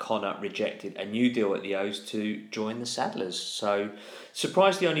after Connor rejected a new deal at the O's to join the Saddlers. So,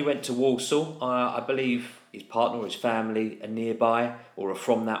 surprised he only went to Walsall. I believe his partner or his family are nearby or are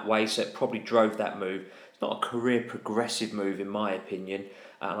from that way, so it probably drove that move. It's not a career progressive move in my opinion,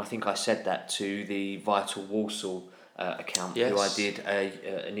 and I think I said that to the Vital Walsall account, who I did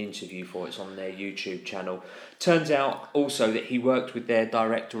an interview for. It's on their YouTube channel. Turns out also that he worked with their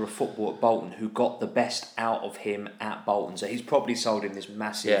director of football at Bolton, who got the best out of him at Bolton. So he's probably sold him this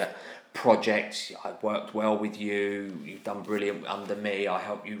massive project. I worked well with you. You've done brilliant under me. I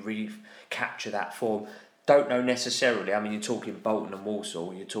helped you recapture that form. Don't know necessarily. I mean, you're talking Bolton and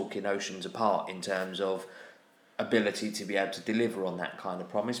Walsall. You're talking oceans apart in terms of ability to be able to deliver on that kind of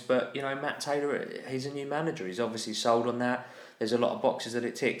promise. But, you know, Matt Taylor, he's a new manager. He's obviously sold on that. There's a lot of boxes that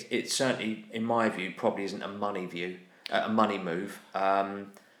it ticks. It certainly, in my view, probably isn't a money move.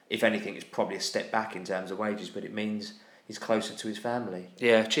 If anything, it's probably a step back in terms of wages, but it means he's closer to his family.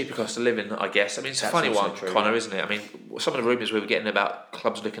 Yeah, cheaper cost of living, I guess. I mean, it's a funny one, true, Connor, isn't it? I mean, some of the rumours we were getting about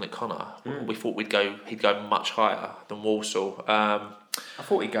clubs looking at Connor, we thought he'd go much higher than Walsall. I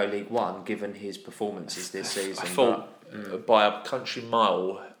thought he'd go League One, given his performances this season. I thought by a country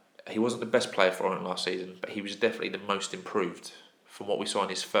mile, he wasn't the best player for Orient last season, but he was definitely the most improved from what we saw in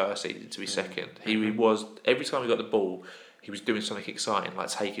his first season to his second. He was, every time he got the ball, he was doing something exciting, like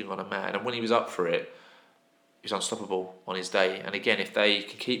taking on a man. And when he was up for it, he was unstoppable on his day. And again, if they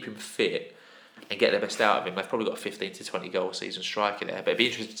can keep him fit and get the best out of him, they've probably got a 15 to 20 goal season striker there. But it'd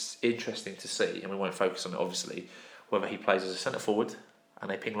be interesting to see, and we won't focus on it obviously, whether he plays as a centre forward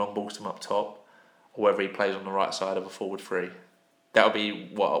and they ping long balls to him up top, or whether he plays on the right side of a forward three. That'll be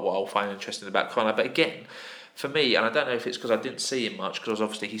what I'll find interesting about Connor. But again, for me, and I don't know if it's because I didn't see him much, because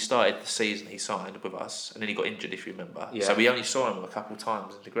obviously he started the season, he signed with us, and then he got injured, if you remember. Yeah. So we only saw him a couple of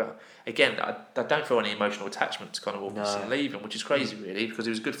times in the ground. Again, I don't feel any emotional attachment to Connor Wilkinson leaving, which is crazy, really, because he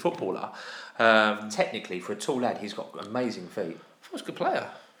was a good footballer. Technically, for a tall lad, he's got amazing feet. I thought he was a good player.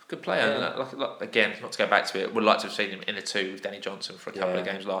 Good player. Yeah. Again, not to go back to it, would like to have seen him in a two with Danny Johnson for a couple of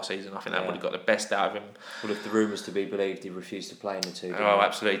games last season. I think that would have got the best out of him. Well, if the rumours to be believed, he refused to play in the two.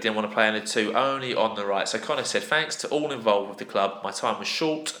 Absolutely. Didn't want to play in the two, only on the right. So Connor said, thanks to all involved with the club. My time was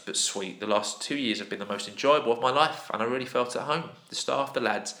short but sweet. The last 2 years have been the most enjoyable of my life, and I really felt at home. The staff, the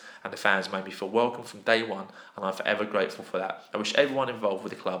lads, and the fans made me feel welcome from day one, and I'm forever grateful for that. I wish everyone involved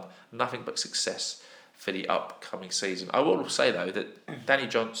with the club nothing but success for the upcoming season. I will say, though, that Danny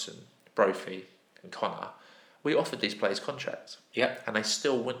Johnson, Brophy and Connor, we offered these players contracts. Yep. And they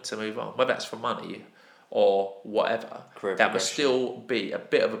still want to move on. Whether that's for money or whatever, that would still be a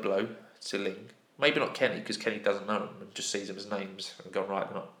bit of a blow to Ling. Maybe not Kenny, because Kenny doesn't know them and just sees them as names and gone, right,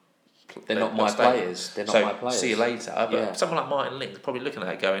 they're not my players. They're not my players. See you later. But someone like Martin Ling's probably looking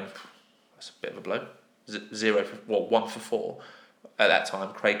at it going, that's a bit of a blow. 1 for 4 at that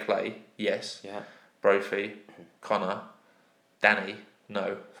time. Craig Clay, yes. Yeah. Brophy, Connor, Danny,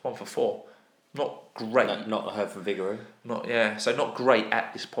 no. 1 for 4. Not great. No, not her from Vigouroux. So not great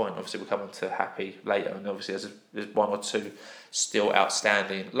at this point. Obviously, we'll come on to Happy later, and obviously there's 1 or 2 still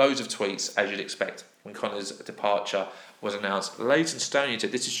outstanding. Loads of tweets, as you'd expect, when Connor's departure was announced. Leytonstonian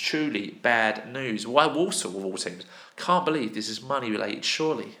said, "This is truly bad news. Why Walsall of all teams? Can't believe this is money related,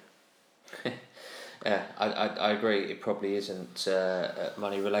 surely." Yeah, I agree. It probably isn't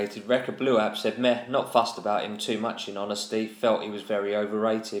money related. Record Blue App said, "Meh, not fussed about him too much. In honesty, felt he was very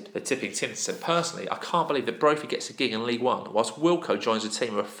overrated." The Tipping Tim said, "Personally, I can't believe that Brophy gets a gig in League One, whilst Wilco joins a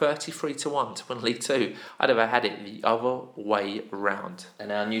team of 33-1 to win League Two. I'd have had it the other way round."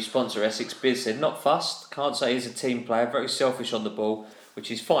 And our new sponsor Essex Biz said, "Not fussed. Can't say he's a team player. Very selfish on the ball, which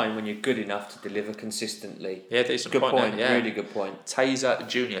is fine when you're good enough to deliver consistently." Yeah, decent good point. Yeah. Really good point. Taser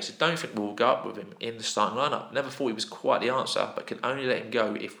Jr. said, "Don't think we'll go up with him in the starting lineup. Never thought he was quite the answer, but can only let him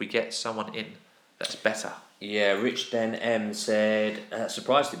go if we get someone in that's better." Yeah, Rich Den M said,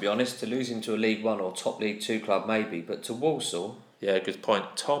 "Surprised to be honest, to lose him to a League One or top League Two club maybe, but to Walsall." Yeah, good point.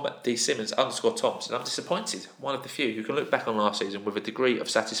 Tom D. Simmons _Tom said, "I'm disappointed. One of the few who can look back on last season with a degree of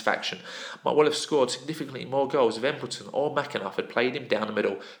satisfaction. Might well have scored significantly more goals if Embleton or McAnuff had played him down the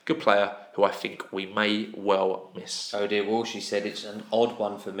middle. Good player who I think we may well miss." Oh dear, Walshy said, "It's an odd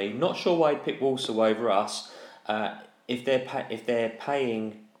one for me. Not sure why I'd pick Walsall over us. If they're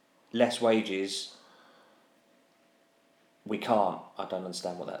paying less wages, we can't." I don't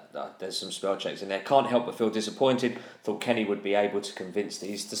understand what that. There's some spell checks in there. "Can't help but feel disappointed. Thought Kenny would be able to convince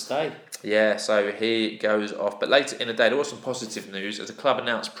these to stay." Yeah, so he goes off. But later in the day, there was some positive news as the club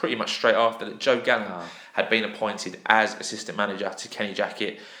announced pretty much straight after that Joe Gallen had been appointed as assistant manager to Kenny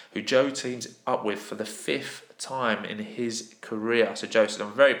Jackett, who Joe teams up with for the 5th time in his career. So Joe said,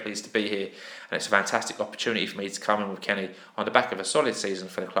 "I'm very pleased to be here, and it's a fantastic opportunity for me to come in with Kenny on the back of a solid season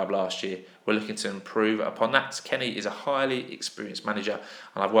for the club last year. We're looking to improve upon that. Kenny is a highly experienced manager,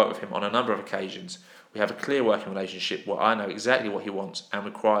 and I've worked with him on a number of occasions. We have a clear working relationship where I know exactly what he wants and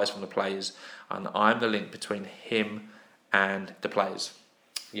requires from the players, and I'm the link between him and the players."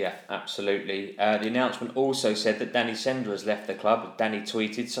 Yeah, absolutely. The announcement also said that Danny Sender has left the club. Danny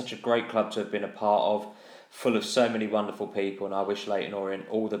tweeted, "Such a great club to have been a part of, full of so many wonderful people, and I wish Leyton Orient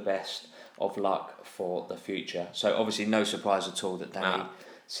all the best of luck for the future." So obviously no surprise at all that Danny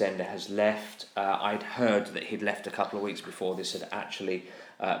Sender has left. I'd heard that he'd left a couple of weeks before this had actually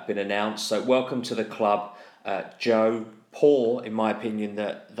been announced. So welcome to the club, Joe. Poor, in my opinion,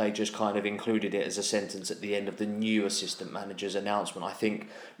 that they just kind of included it as a sentence at the end of the new assistant manager's announcement. I think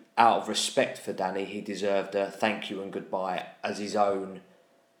out of respect for Danny, he deserved a thank you and goodbye as his own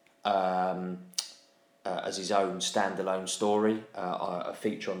standalone story, a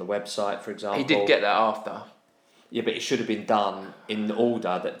feature on the website, for example. He did get that after. Yeah, but it should have been done in the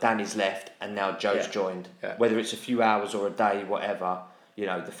order that Danny's left and now Joe's joined. Yeah. Whether it's a few hours or a day, whatever,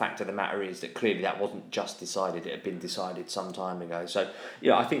 the fact of the matter is that clearly that wasn't just decided; it had been decided some time ago. So,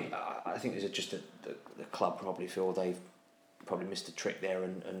 I think there's just the club probably feel they've probably missed a trick there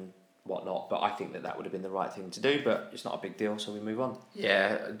and whatnot. But I think that would have been the right thing to do. But it's not a big deal, so we move on.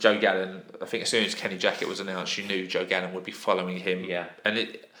 Yeah, Joe Gallen. I think as soon as Kenny Jackett was announced, you knew Joe Gallen would be following him. Yeah, and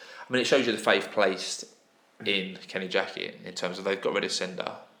it shows you the faith placed in Kenny Jackett in terms of they've got rid of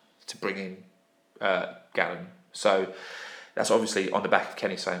Sender to bring in Gallen. So that's obviously on the back of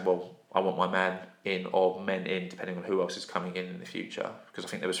Kenny saying, well, I want my man in or men in, depending on who else is coming in the future. Because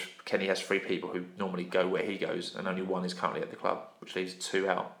I think Kenny has 3 people who normally go where he goes, and only 1 is currently at the club, which leaves 2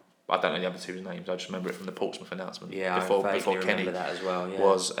 out. I don't know the other 2's names. I just remember it from the Portsmouth announcement. Before Kenny that as well,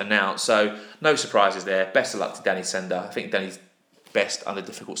 was announced. So no surprises there. Best of luck to Danny Sender. I think Danny's best under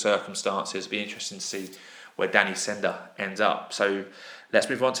difficult circumstances. It'll be interesting to see where Danny Sender ends up. So let's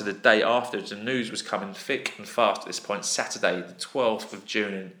move on to the day after. The news was coming thick and fast at this point. Saturday, the 12th of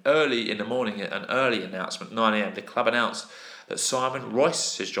June, and early in the morning, an early announcement, 9 a.m, the club announced that Simon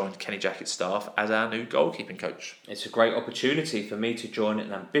Royce has joined Kenny Jackett's staff as our new goalkeeping coach. It's a great opportunity for me to join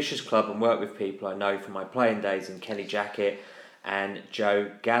an ambitious club and work with people I know from my playing days in Kenny Jackett. And Joe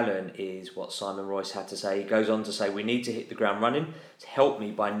Gallen is what Simon Royce had to say. He goes on to say, we need to hit the ground running. It's helped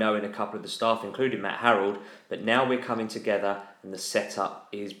me by knowing a couple of the staff, including Matt Harrold, but now we're coming together and the setup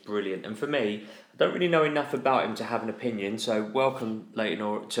is brilliant. And for me, I don't really know enough about him to have an opinion, so welcome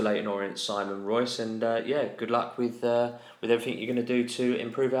to Leyton Orient, Simon Royce, and good luck with everything you're going to do to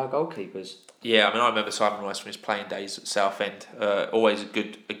improve our goalkeepers. Yeah, I remember Simon Rice from his playing days at Southend. Always a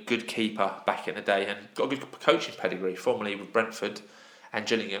good keeper back in the day, and got a good coaching pedigree. Formerly with Brentford and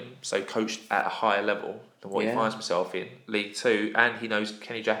Gillingham, so coached at a higher level than what he finds himself in League Two. And he knows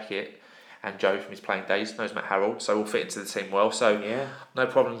Kenny Jackett and Joe from his playing days. Knows Matt Harrold, so all fit into the team well. So no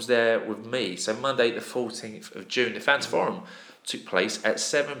problems there with me. So Monday the 14th of June, the fans forum took place at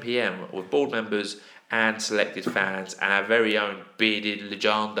 7 p.m. with board members and selected fans, and our very own bearded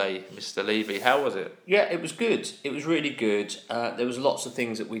legende, Mr. Levy. How was it? Yeah, it was good. It was really good. There was lots of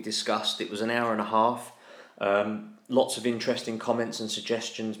things that we discussed. It was an hour and a half. Lots of interesting comments and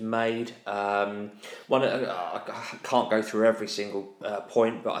suggestions made. I can't go through every single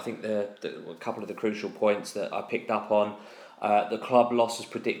point, but I think a couple of the crucial points that I picked up on. The club loss is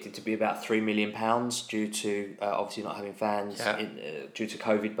predicted to be about £3 million due to obviously not having fans due to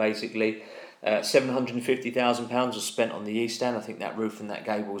COVID, basically. £750,000 was spent on the East Stand. I think that roof and that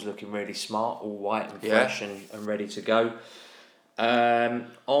gable was looking really smart, all white and fresh and ready to go.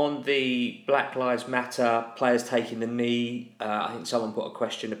 On the Black Lives Matter, players taking the knee, I think someone put a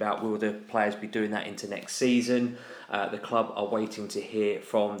question about will the players be doing that into next season. The club are waiting to hear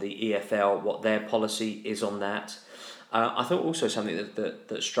from the EFL what their policy is on that. I thought also something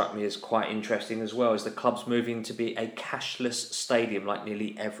that struck me as quite interesting as well is the club's moving to be a cashless stadium like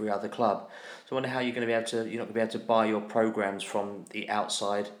nearly every other club. So I wonder how you're not going to be able to buy your programmes from the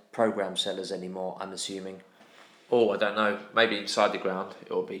outside programme sellers anymore, I'm assuming. Oh, I don't know. Maybe inside the ground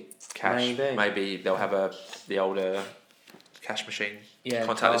it will be cash. Maybe they'll have the older cash machine.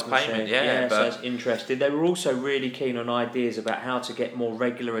 Contactless payment. So that's interesting. They were also really keen on ideas about how to get more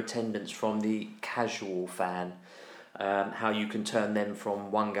regular attendance from the casual fan. How you can turn them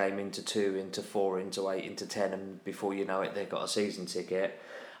from one game into 2, into 4, into 8, into 10, and before you know it, they've got a season ticket.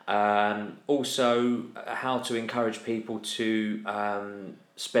 Also, how to encourage people to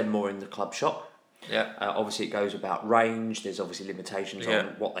spend more in the club shop. Obviously, it goes about range. There's obviously limitations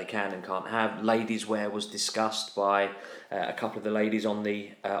on what they can and can't have. Ladies' wear was discussed by a couple of the ladies on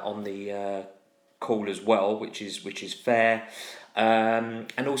the call as well, which is fair.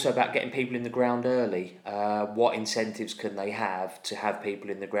 And also about getting people in the ground early. What incentives can they have to have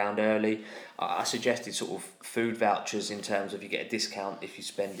people in the ground early? I suggested sort of food vouchers in terms of you get a discount if you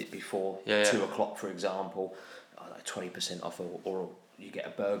spend it before 2 o'clock, for example, 20% off, or you get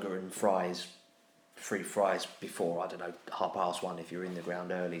a burger and fries, free fries before, 1:30 if you're in the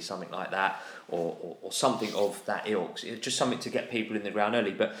ground early, something like that, or something of that ilk. It's just something to get people in the ground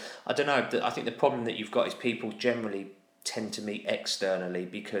early. But I don't know, I think the problem that you've got is people generally tend to meet externally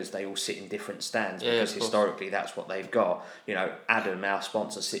because they all sit in different stands because historically that's what they've got. Adam, our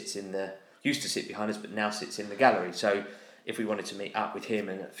sponsor, used to sit behind us but now sits in the gallery. So if we wanted to meet up with him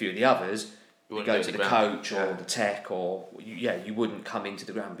and a few of the others, you go to the coach or the tech, or you wouldn't come into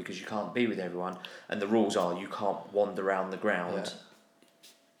the ground because you can't be with everyone, and the rules are you can't wander around the ground.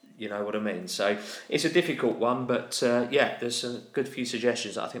 You know what I mean? So it's a difficult one, but there's a good few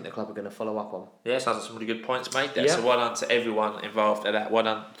suggestions that I think the club are going to follow up on. Yeah, sounds like some really good points made there. So well done to everyone involved in that. Well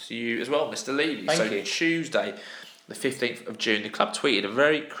done to you as well, Mr. Levy. Thank you. Tuesday, the 15th of June, the club tweeted a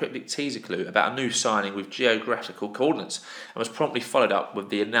very cryptic teaser clue about a new signing with geographical coordinates and was promptly followed up with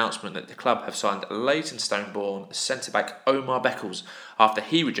the announcement that the club have signed Leytonstone-born centre-back Omar Beckles after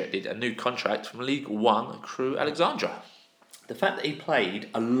he rejected a new contract from League One Crewe Alexandra. The fact that he played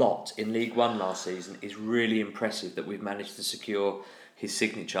a lot in League One last season is really impressive that we've managed to secure his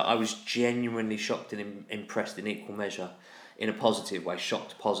signature. I was genuinely shocked and impressed in equal measure, in a positive way,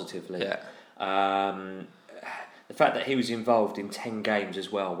 shocked positively. Yeah. The fact that he was involved in 10 games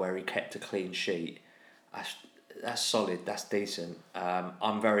as well, where he kept a clean sheet, that's solid, that's decent.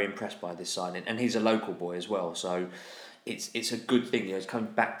 I'm very impressed by this signing, and he's a local boy as well, so it's a good thing. He's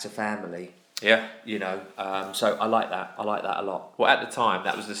coming back to family. Yeah. So I like that. I like that a lot. Well, at the time,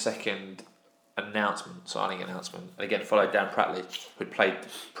 that was the second signing announcement, and again followed Dan Pratley, who'd played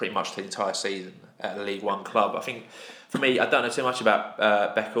pretty much the entire season at a League One club. I think, for me, I don't know too much about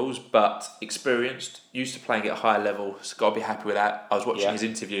Beckles, but experienced, used to playing at a higher level, so got to be happy with that. I was watching his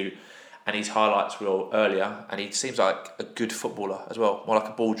interview, and his highlights were earlier, and he seems like a good footballer as well, more like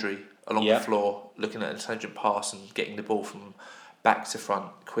a Baldry along the floor, looking at an intelligent pass and getting the ball from back to front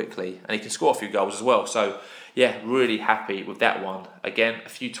quickly, and he can score a few goals as well. So yeah, really happy with that one. Again, a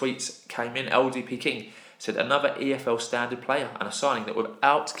few tweets came in. LDP King said another EFL standard player and a signing that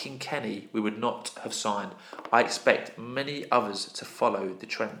without King Kenny we would not have signed. I expect many others to follow the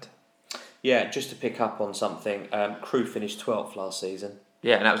trend. Yeah, just to pick up on something, Crewe finished 12th last season.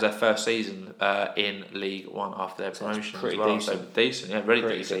 Yeah, and that was their first season in League One after their promotion as well. Decent. So decent, yeah, really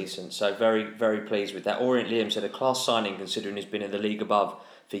pretty decent. So very, very pleased with that. Orient Liam said a class signing considering he's been in the league above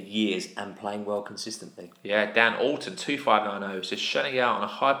for years and playing well consistently. Yeah, Dan Alton 2590 says shutting out on a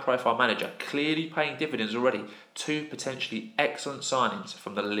high-profile manager, clearly paying dividends already. 2 potentially excellent signings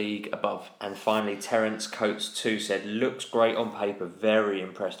from the league above. And finally, Terence Coates 2 said looks great on paper, very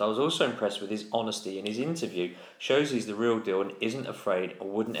impressed. I was also impressed with his honesty in his interview. Shows he's the real deal and isn't afraid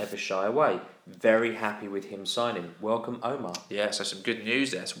and wouldn't ever shy away. Very happy with him signing. Welcome, Omar. Yeah, so some good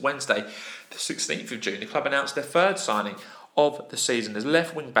news there. So Wednesday, the 16th of June, the club announced their third signing of the season as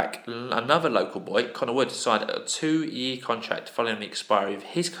left wing back, another local boy, Connor Wood, signed a 2-year contract following the expiry of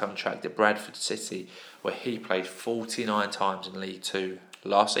his contract at Bradford City, where he played 49 times in League Two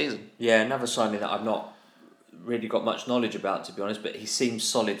last season. Yeah, another signing that I've not really got much knowledge about, to be honest, but he seems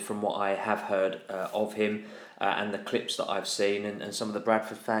solid from what I have heard of him and the clips that I've seen and some of the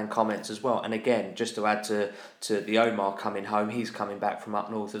Bradford fan comments as well. And again, just to add to the Omar coming home, he's coming back from up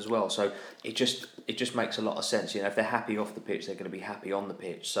north as well. So it just makes a lot of sense. If they're happy off the pitch, they're going to be happy on the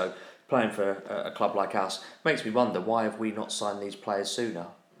pitch. So playing for a club like us makes me wonder, why have we not signed these players sooner?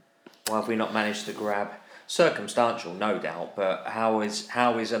 Why have we not managed to grab, circumstantial no doubt, but how is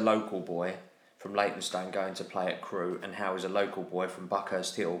a local boy from Leytonstone going to play at Crewe, and how is a local boy from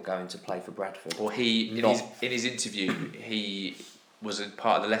Buckhurst Hill going to play for Bradford? Well, in his interview, he was a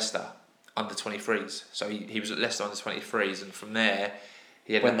part of the Leicester under 23s. So he was at Leicester under 23s, and from there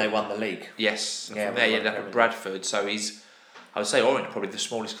he had they won the league. Yes, and from there he ended up at Bradford. So I would say Orient probably the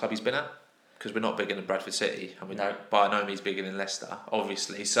smallest club he's been at, because we're not bigger than Bradford City, and we're by no means bigger than Leicester,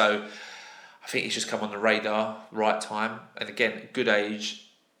 obviously. So I think he's just come on the radar, right time, and again, good age.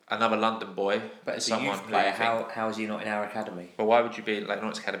 Another London boy, but as a youth player, how is he not in our academy? Well, why would you be in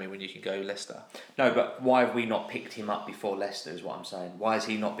Norwich Academy when you can go Leicester? No, but why have we not picked him up before Leicester? Is what I'm saying. Why has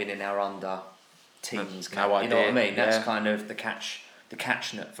he not been in our under teams? No idea. You know what I mean? That's kind of the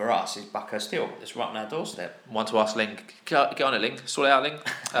catch nut for us is Buckhurst Hill. It's right on our doorstep. One to ask Link. Get on it, Link. Sort it out, Link.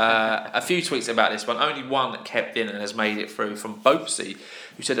 A few tweets about this one. Only one that kept in and has made it through from Bopesy,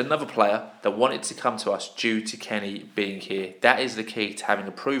 who said another player that wanted to come to us due to Kenny being here. That is the key to having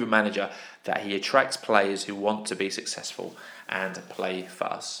a proven manager, that he attracts players who want to be successful and play for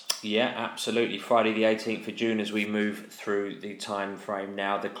us. Yeah, absolutely. Friday the 18th of June, as we move through the time frame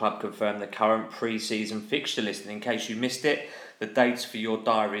now, the club confirmed the current pre-season fixture list. And in case you missed it, the dates for your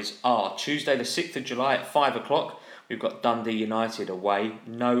diaries are Tuesday the 6th of July at 5 o'clock. We've got Dundee United away.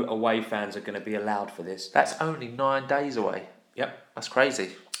 No away fans are going to be allowed for this. That's only 9 days away. Yep. That's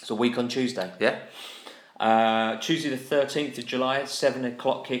crazy. It's a week on Tuesday. Yeah. Tuesday the 13th of July, 7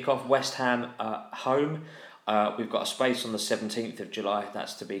 o'clock kickoff, West Ham home. We've got a space on the 17th of July,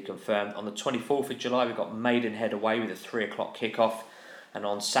 that's to be confirmed. On the 24th of July, we've got Maidenhead away with a 3 o'clock kickoff. And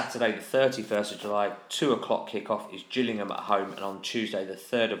on Saturday the 31st of July, 2 o'clock kickoff is Gillingham at home. And on Tuesday the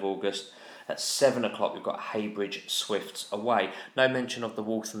 3rd of August at 7 o'clock, we've got Haybridge Swifts away. No mention of the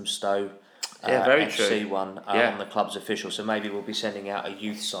Walthamstow very FC true. one on the club's official, so maybe we'll be sending out a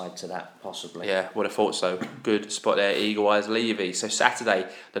youth side to that possibly. Yeah, would have thought so. Good spot there, Eagle Eyes Levy. So Saturday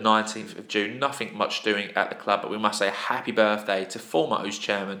the 19th of June, nothing much doing at the club, but we must say happy birthday to former O's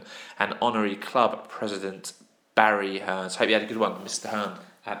chairman and honorary club president Barry Hearns. Hope you had a good one, Mr. Hearn.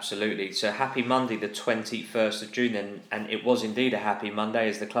 Absolutely. So happy Monday, the 21st of June, then, and it was indeed a happy Monday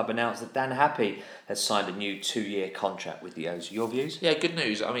as the club announced that Dan Happy has signed a new 2-year contract with the O's. Your views? Yeah, good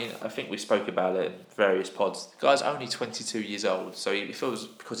news. I mean, I think we spoke about it in various pods. The guy's only 22 years old, so he feels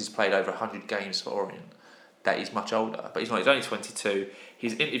because he's played over 100 games for Orient that he's much older. But he's not. He's only 22.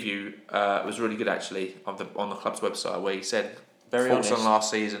 His interview was really good actually on the club's website, where he said thoughts on last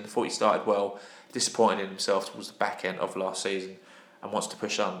season. Thought he started well, disappointed in himself towards the back end of last season, and wants to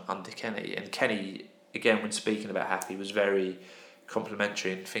push on under Kenny. And Kenny, again, when speaking about Happy, was very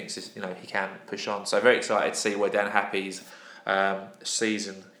complimentary and thinks he can push on. So very excited to see where Dan Happy's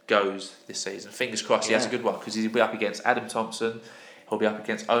season goes this season. Fingers crossed he has a good one, because he'll be up against Adam Thompson, he'll be up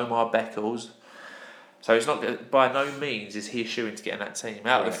against Omar Beckles. So it's not, by no means is he eschewing to get in that team.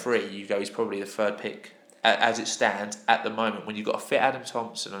 Out of the three, you go, he's probably the third pick. As it stands at the moment, when you've got a fit Adam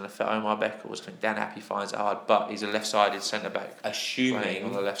Thompson and a fit Omar Beckles, I think Dan Happy finds it hard, but he's a left-sided centre-back. Assuming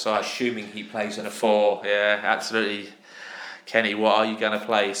on the left side. Assuming he plays in a 4. Yeah, absolutely. Kenny, what are you going to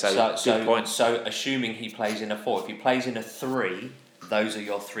play? So good point. So assuming he plays in a 4, if he plays in a 3, those are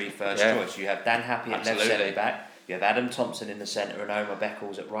your 3 first choice. You have Dan Happy at left centre-back, you have Adam Thompson in the centre and Omar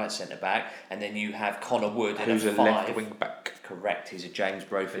Beckles at right centre-back, and then you have Connor Wood who's in a 5. left wing-back. Correct, he's a James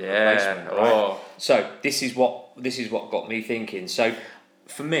Brophy replacement. Right? Oh. So this is what got me thinking. So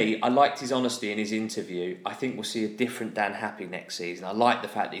for me, I liked his honesty in his interview. I think we'll see a different Dan Happy next season. I like the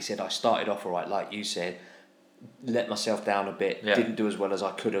fact that he said, I started off all right, like you said, let myself down a bit, didn't do as well as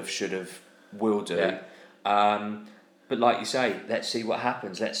I could have, should have, will do. Yeah. But like you say, let's see what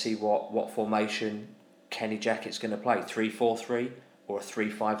happens. Let's see what formation Kenny Jackett's going to play, 3-4-3 or a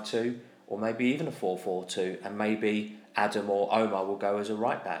 3-5-2 or maybe even a 4-4-2, and maybe Adam or Omar will go as a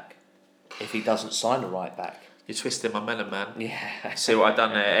right back if he doesn't sign a right back. You're twisting my melon, man. Yeah. See what I've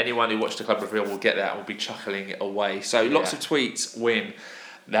done there? Anyone who watched the club reveal will get that and will be chuckling it away. So lots of tweets when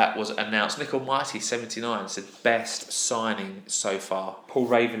that was announced. Nick Almighty 79 said best signing so far. Paul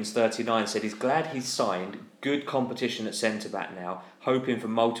Ravens 39 said he's glad he's signed. Good competition at centre back now. Hoping for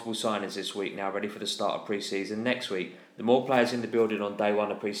multiple signings this week now, ready for the start of pre-season next week. The more players in the building on day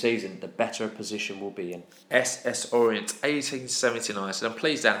one of pre-season, the better a position we'll be in. SS Orient 1879 said, I'm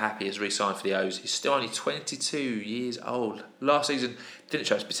pleased Dan Happy has re-signed for the O's. He's still only 22 years old. Last season didn't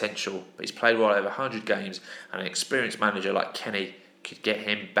show his potential, but he's played well over 100 games, and an experienced manager like Kenny could get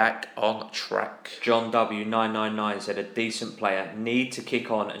him back on track. John W999 said a decent player, need to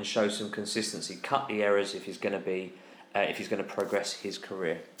kick on and show some consistency, cut the errors if he's going to progress his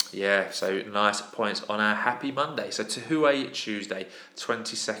career. Yeah, so nice points on our happy Monday. So Tahué Tuesday,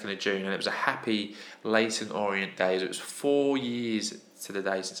 22nd of June, and it was a happy Leyton Orient day. It was 4 years to the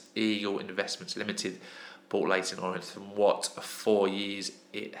day since Eagle Investments Limited bought Leyton Orient, and what 4 years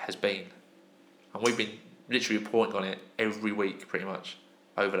it has been. And we've been literally reporting on it every week pretty much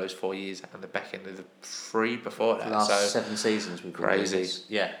over those 4 years, and the back end of the 3 before that. Last 7 seasons we've been doing crazy. This.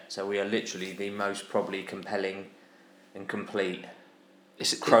 Yeah, so we are literally the most probably compelling and complete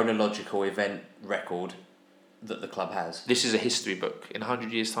chronological event record that the club has. This is a history book. In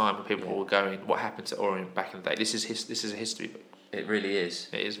 100 years' time, when people were going, what happened to Orient back in the day? This is a history book. It really is.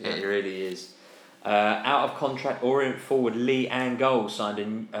 It is. It really is. Out of contract, Orient forward Lee Angol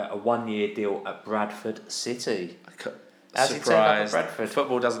signed a 1-year deal at Bradford City. Surprised.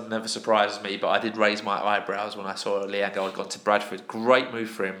 Football doesn't never surprises me, but I did raise my eyebrows when I saw Lee Angol had gone to Bradford. Great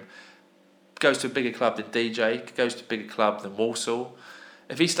move for him. Goes to a bigger club than DJ. Goes to a bigger club than Walsall.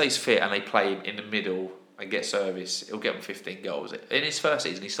 If he stays fit and they play him in the middle and get service, he'll get him 15 goals. In his first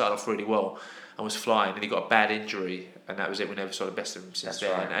season, he started off really well and was flying, and he got a bad injury, and that was it. We never saw the best of him since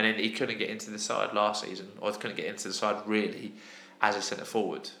then. Right. And then he couldn't get into the side last season, or couldn't get into the side really as a centre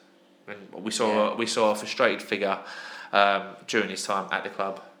forward. And we saw a frustrated figure during his time at the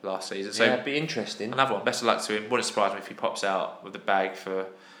club last season. So it'd be interesting. Another one. Best of luck to him. Wouldn't surprise me if he pops out with the bag for,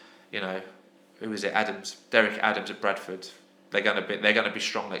 who is it? Derek Adams at Bradford. They're going to be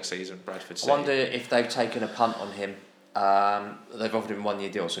strong next season, Bradford City. I wonder if they've taken a punt on him. They've offered him a 1-year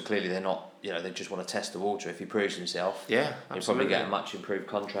deal, so clearly they're not. They just want to test the water. If he proves himself, he'll probably get a much improved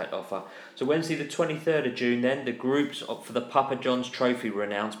contract offer. So Wednesday, the 23rd of June, then the groups for the Papa John's Trophy were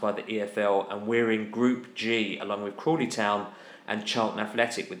announced by the EFL, and we're in Group G along with Crawley Town and Charlton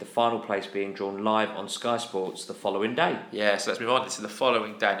Athletic, with the final place being drawn live on Sky Sports the following day. Yeah, so let's move on to the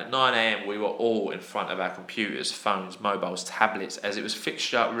following day. And at 9 a.m, we were all in front of our computers, phones, mobiles, tablets, as it was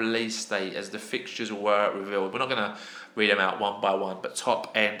fixture release day, as the fixtures were revealed. We're not going to read them out one by one, but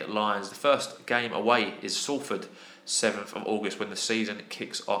top end lines. The first game away is Salford, 7th of August, when the season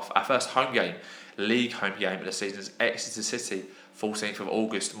kicks off. Our first home game, league home game of the season, is Exeter City, 14th of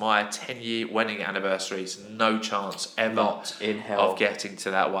August, my 10-year wedding anniversary. So no chance ever Not in hell of getting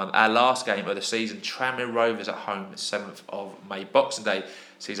to that one. Our last game of the season, Tranmere Rovers at home, 7th of May. Boxing Day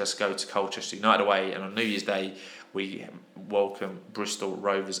sees us go to Colchester United away, and on New Year's Day we welcome Bristol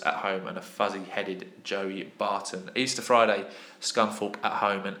Rovers at home and a fuzzy-headed Joey Barton. Easter Friday, Scunthorpe at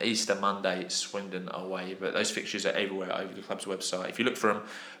home, and Easter Monday, Swindon away. But those fixtures are everywhere over the club's website. If you look for them,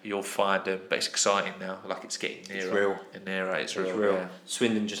 you'll find them. But it's exciting now, like it's getting nearer. It's real. And nearer, it's real. Yeah.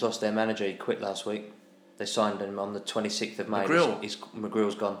 Swindon just lost their manager. He quit last week. They signed him on the 26th of May.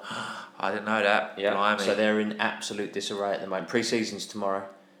 McGrill's gone. I didn't know that. Yeah. Blimey. So they're in absolute disarray at the moment. Pre-season's tomorrow,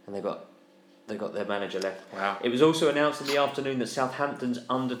 and they got their manager left. Wow. It was also announced in the afternoon that Southampton's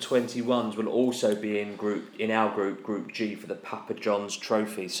under-21s will also be in our group, Group G, for the Papa John's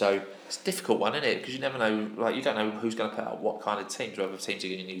Trophy. So it's a difficult one, isn't it? Because you never know, like you don't know who's going to put out what kind of teams. Whether teams are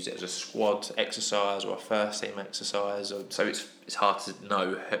going to use it as a squad exercise or a first team exercise. So it's hard to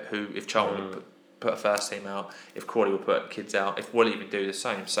know who, if Charlton would put a first team out, if Crawley would put kids out, if Woolley would do the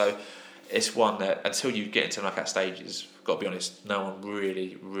same. So it's one that until you get into knockout stages, got to be honest, no one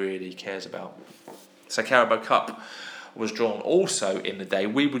really cares about. So Carabao Cup was drawn also in the day.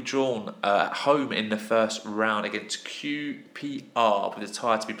 We were drawn at home in the first round against QPR with a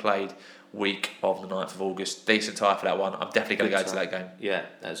tie to be played week of the 9th of August. Decent tie for that one. I'm definitely going to go to that game. Yeah,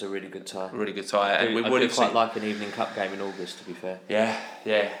 that's a really good tie. Really good tie. And we would have quite like an evening cup game in August, to be fair.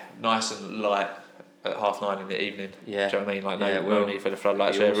 Yeah. Nice and light at 9:30 in the evening. Yeah. Do you know what I mean? Like no need for the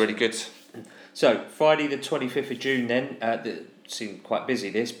floodlights. Yeah, really good. So, Friday the 25th of June then, seemed quite busy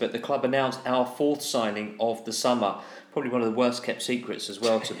this, but the club announced our 4th signing of the summer. Probably one of the worst kept secrets as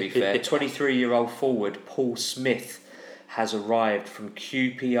well, to be fair. 23-year-old forward Paul Smith has arrived from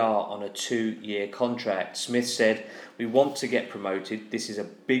QPR on a 2-year contract. Smith said, "We want to get promoted. This is a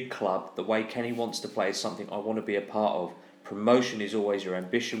big club. The way Kenny wants to play is something I want to be a part of. Promotion is always your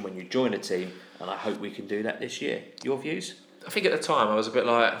ambition when you join a team, and I hope we can do that this year." Your views? I think at the time I was a bit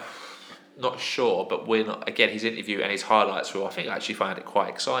like, not sure, but we're not. Again, his interview and his highlights were, I think I actually found it quite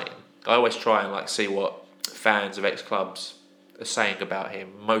exciting. I always try and see what fans of ex-clubs are saying about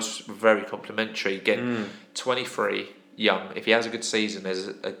him. Most very complimentary. Again, 23, young. If he has a good season, there's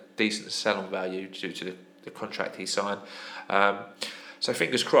a decent sell-on value due to the contract he signed. So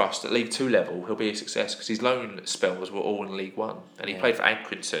fingers crossed at League 2 level he'll be a success, because his loan spells were all in League 1 and he played for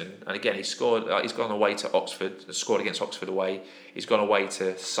Accrington, and again he scored. He's gone away to Oxford, scored against Oxford away. He's gone away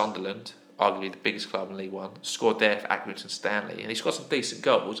to Sunderland, arguably the biggest club in League 1, scored there for Accrington Stanley, and he's got some decent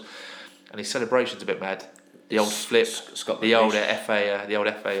goals, and his celebration's a bit mad. The old flip, the old FA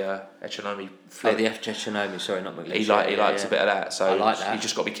Echinomi flip. Oh, the Echinomi, sorry, not McLeish. He likes a bit of that, so I like that. You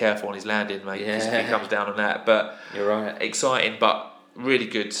just got to be careful on his landing, mate, because if he comes down on that. But you're right. Exciting, but really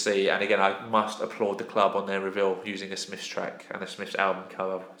good to see. And again, I must applaud the club on their reveal using a Smiths track and a Smiths album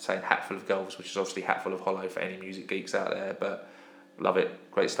cover saying "Hatful of Goals," which is obviously Hatful of Hollow for any music geeks out there. But love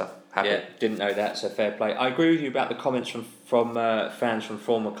it, great stuff. Happy. Yeah, didn't know that, so fair play. I agree with you about the comments from fans from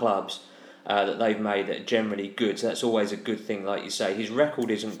former clubs that they've made that are generally good. So that's always a good thing, like you say. His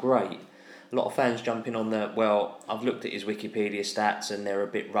record isn't great. A lot of fans jumping on the, well, I've looked at his Wikipedia stats and they're a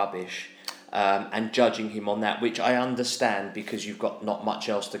bit rubbish. And judging him on that, which I understand, because you've got not much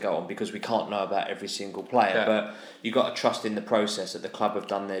else to go on, because we can't know about every single player, but you've got to trust in the process that the club have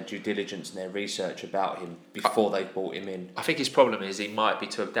done their due diligence and their research about him before they've brought him in. I think his problem is he might be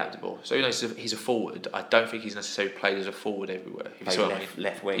too adaptable. So he's a forward. I don't think he's necessarily played as a forward everywhere. If you see what I mean.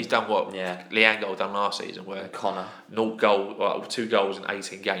 Left wing. He's done what Liango done last season, where Connor 2 goals in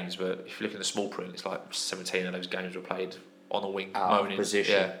 18 games, but if you look in the small print, it's like 17 of those games were played on a wing, moaning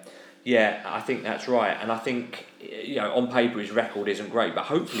position. Yeah, I think that's right, and I think on paper his record isn't great, but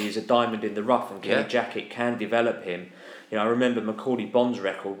hopefully he's a diamond in the rough, and Kenny Jackett can develop him. I remember Macaulay Bond's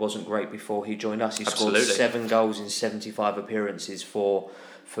record wasn't great before he joined us. He scored 7 goals in 75 appearances for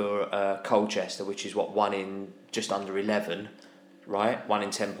Colchester, which is 1 in just under 11, right? 1 in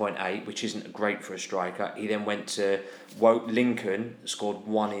 10.8, which isn't great for a striker. He then went to Lincoln, scored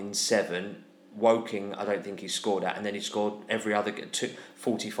 1 in 7. Woking, I don't think he scored at, and then he scored every other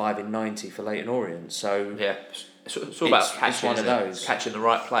 45 in 90 for Leyton Orient. So yeah, it's all about catching, one of those. Catching the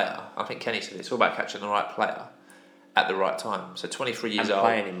right player. I think Kenny said it's all about catching the right player at the right time. So 23 years old,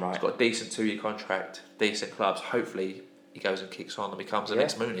 playing him right. He's got a decent 2-year contract, decent clubs. Hopefully he goes and kicks on and becomes the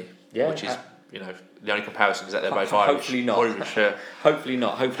next Mooney, which is the only comparison is that they're both Irish. Hopefully not. Irish, Hopefully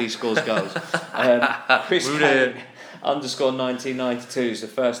not. Hopefully he scores goals. underscore 1992 is the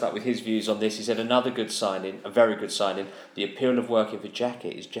first up with his views on this. He said another good signing, a very good signing. The appeal of working for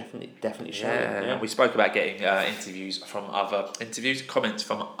Jacket is definitely showing. Yeah, we spoke about getting comments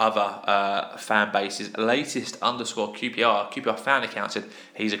from other fan bases. Latest underscore QPR fan account said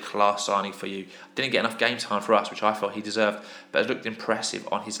he's a class signing for you. Didn't get enough game time for us, which I felt he deserved, but has looked impressive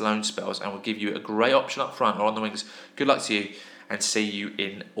on his loan spells and will give you a great option up front or on the wings. Good luck to you, and see you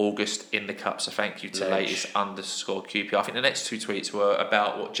in August in the Cup. So thank you to latest underscore QPR. I think the next two tweets were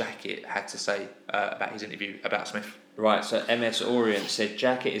about what Jacket had to say about his interview about Smith. Right, so MS Orient said,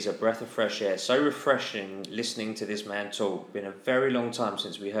 Jacket is a breath of fresh air. So refreshing listening to this man talk. Been a very long time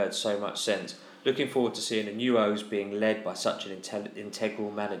since we heard so much sense. Looking forward to seeing the new O's being led by such an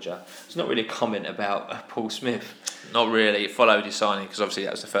integral manager. It's not really a comment about Paul Smith. Not really. It followed his signing because obviously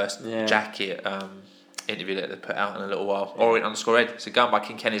that was the first Jacket interview that they put out in a little while. Yeah. Orient underscore Ed. So going by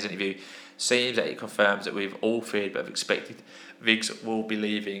King Kenny's interview, seems that it confirms that we've all feared but have expected Viggs will be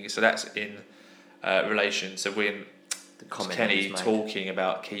leaving. So that's in relation to when Kenny talking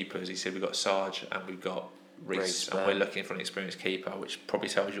about keepers. He said we've got Sarge and we've got Reece and we're looking for an experienced keeper, which probably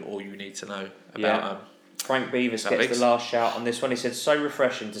tells you all you need to know about Frank Beavis gets the last shout on this one. He said, so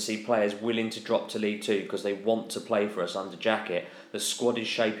refreshing to see players willing to drop to League Two because they want to play for us under Jacket. The squad is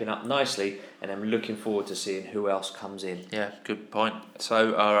shaping up nicely and I'm looking forward to seeing who else comes in. Yeah, good point.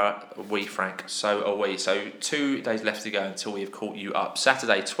 So are we, Frank. So are we. So 2 days left to go until we have caught you up.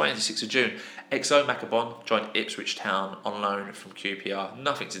 Saturday, 26th of June, XO Macabon joined Ipswich Town on loan from QPR.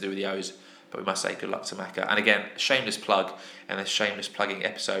 Nothing to do with the O's, but we must say good luck to Macca. And again, shameless plug and a shameless plugging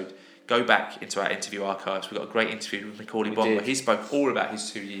episode. Go back into our interview archives. We've got a great interview with Macaulay Bond where he spoke all about his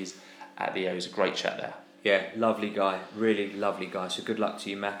 2 years at the O's. A great chat there. Yeah, lovely guy. Really lovely guy. So good luck to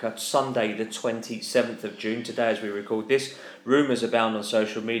you, Macca. Sunday, the 27th of June, today as we record this, rumours abound on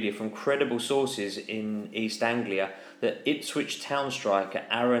social media from credible sources in East Anglia that Ipswich Town striker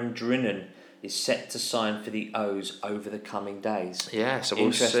Aaron Drinan is set to sign for the O's over the coming days. Yeah, so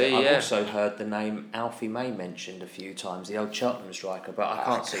we'll see. I've also heard the name Alfie May mentioned a few times, the old Cheltenham striker, but I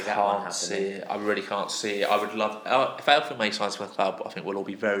can't see that one happening. I really can't see it. I would love if Alfie May signs for the club. I think we'll all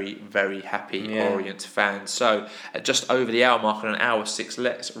be very, very happy Orient fans. So at just over the hour mark, on an hour 6,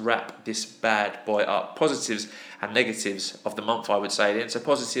 let's wrap this bad boy up. Positives and negatives of the month, I would say. Then so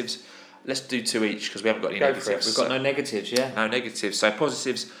positives. Let's do 2 each because we haven't got any negatives. We've got no negatives, No negatives. So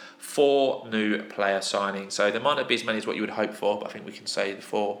positives, 4 new player signings. So there might not be as many as what you would hope for, but I think we can say the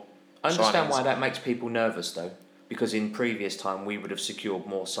 4 I understand signings. why that makes people nervous though, because in previous time we would have secured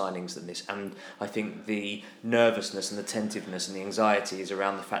more signings than this, and I think the nervousness and the tentativeness and the anxiety is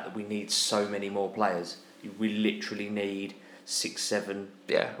around the fact that we need so many more players. We literally need 6, 7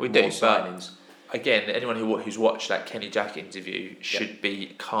 we more do, signings. But again, anyone who's watched that Kenny Jacket interview should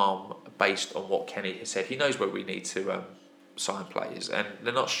be calm based on what Kenny has said. He knows where we need to sign players, and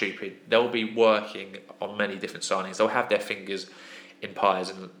they're not stupid. They'll be working on many different signings. They'll have their fingers in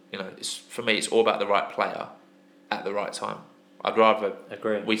pies, and for me, it's all about the right player at the right time. I'd rather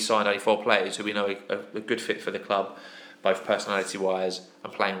we sign only 4 players who we know are a good fit for the club, both personality wise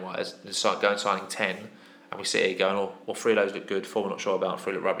and playing wise, than go and signing 10, and we sit here going, well, 3 of those look good, 4 we're not sure about, and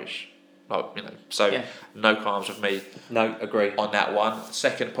 3 look rubbish. No qualms with me. No, agree on that one.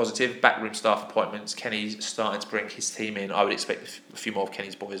 Second positive, backroom staff appointments. Kenny's starting to bring his team in. I would expect a few more of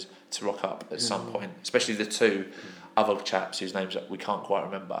Kenny's boys to rock up at some point, especially the 2 other chaps whose names we can't quite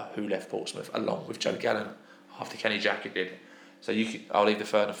remember who left Portsmouth along with Joe Gallen after Kenny Jacket did. So I'll leave the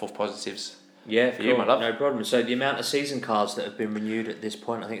 3rd and 4th positives. Yeah, for you, my love. No problem. So the amount of season cards that have been renewed at this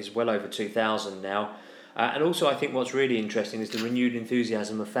point, I think is well over 2,000 now. And also, I think what's really interesting is the renewed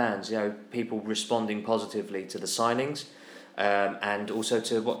enthusiasm of fans. People responding positively to the signings, and also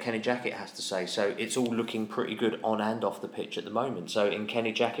to what Kenny Jacket has to say. So it's all looking pretty good on and off the pitch at the moment. So in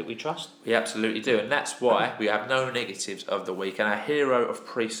Kenny Jacket, we trust. We absolutely do, and that's why we have no negatives of the week. And our hero of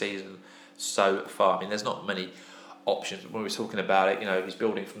pre-season so far. I mean, there's not many options when we're talking about it. He's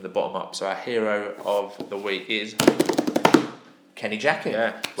building from the bottom up. So our hero of the week is Kenny Jacket.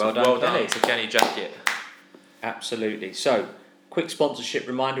 Yeah, well done to Kenny Jacket. Absolutely. So, quick sponsorship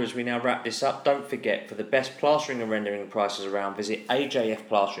reminder as we now wrap this up. Don't forget, for the best plastering and rendering prices around, visit AJF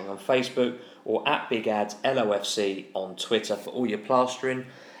Plastering on Facebook or at Big Ads LOFC on Twitter for all your plastering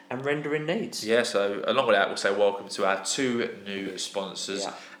and rendering needs. Yeah, so along with that, we'll say welcome to our 2 new sponsors.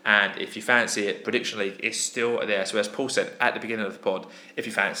 And if you fancy it, Prediction League is still there. So as Paul said at the beginning of the pod, if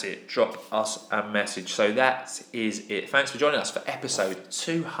you fancy it, drop us a message. So that is it. Thanks for joining us for episode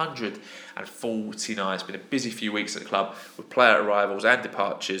 249. It's been a busy few weeks at the club with player arrivals and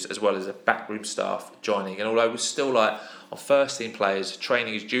departures, as well as the backroom staff joining. And although we're still on first team players,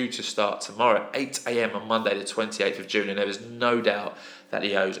 training is due to start tomorrow at 8 a.m. on Monday the 28th of June, and there is no doubt that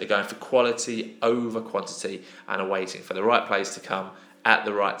the O's are going for quality over quantity and are waiting for the right players to come at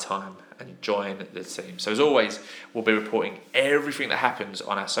the right time and join the team. So as always, we'll be reporting everything that happens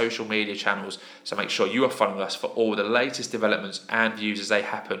on our social media channels, so make sure you are following us for all the latest developments and views as they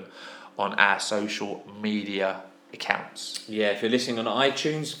happen on our social media accounts. Yeah, if you're listening on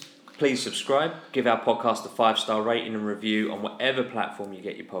iTunes, please subscribe, give our podcast a 5-star rating and review on whatever platform you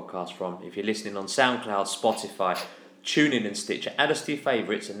get your podcast from. If you're listening on SoundCloud, Spotify, TuneIn and Stitcher, add us to your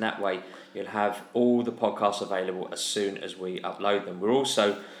favourites, and that way you'll have all the podcasts available as soon as we upload them. We're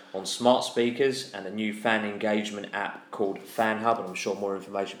also on smart speakers and a new fan engagement app called Fan Hub, and I'm sure more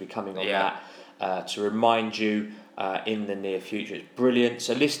information will be coming on that to remind you in the near future. It's brilliant.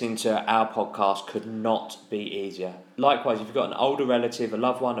 So listening to our podcast could not be easier. Likewise, if you've got an older relative, a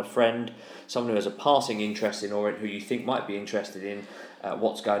loved one, a friend, someone who has a passing interest in Orient, who you think might be interested in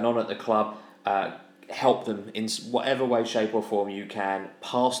what's going on at the club, help them in whatever way, shape or form you can.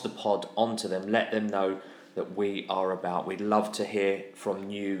 Pass the pod on to them. Let them know that we are about. We'd love to hear from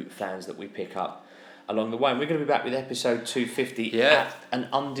new fans that we pick up along the way. And we're going to be back with episode 250 at an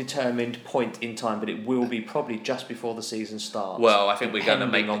undetermined point in time, but it will be probably just before the season starts. Well, I think we're going to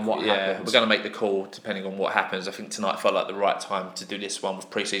make on what happens. We're going to make the call depending on what happens. I think tonight felt like the right time to do this one with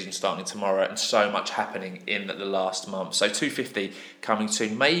pre-season starting tomorrow and so much happening in the last month. So 250 coming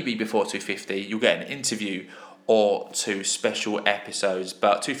soon. Maybe before 250 you'll get an interview or 2 special episodes,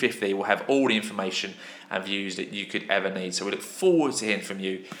 but 250 will have all the information and views that you could ever need. So we look forward to hearing from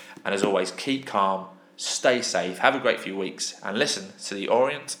you, and as always, keep calm, stay safe, have a great few weeks, and listen to the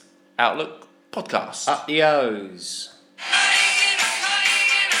Orient Outlook podcast. Up the O's.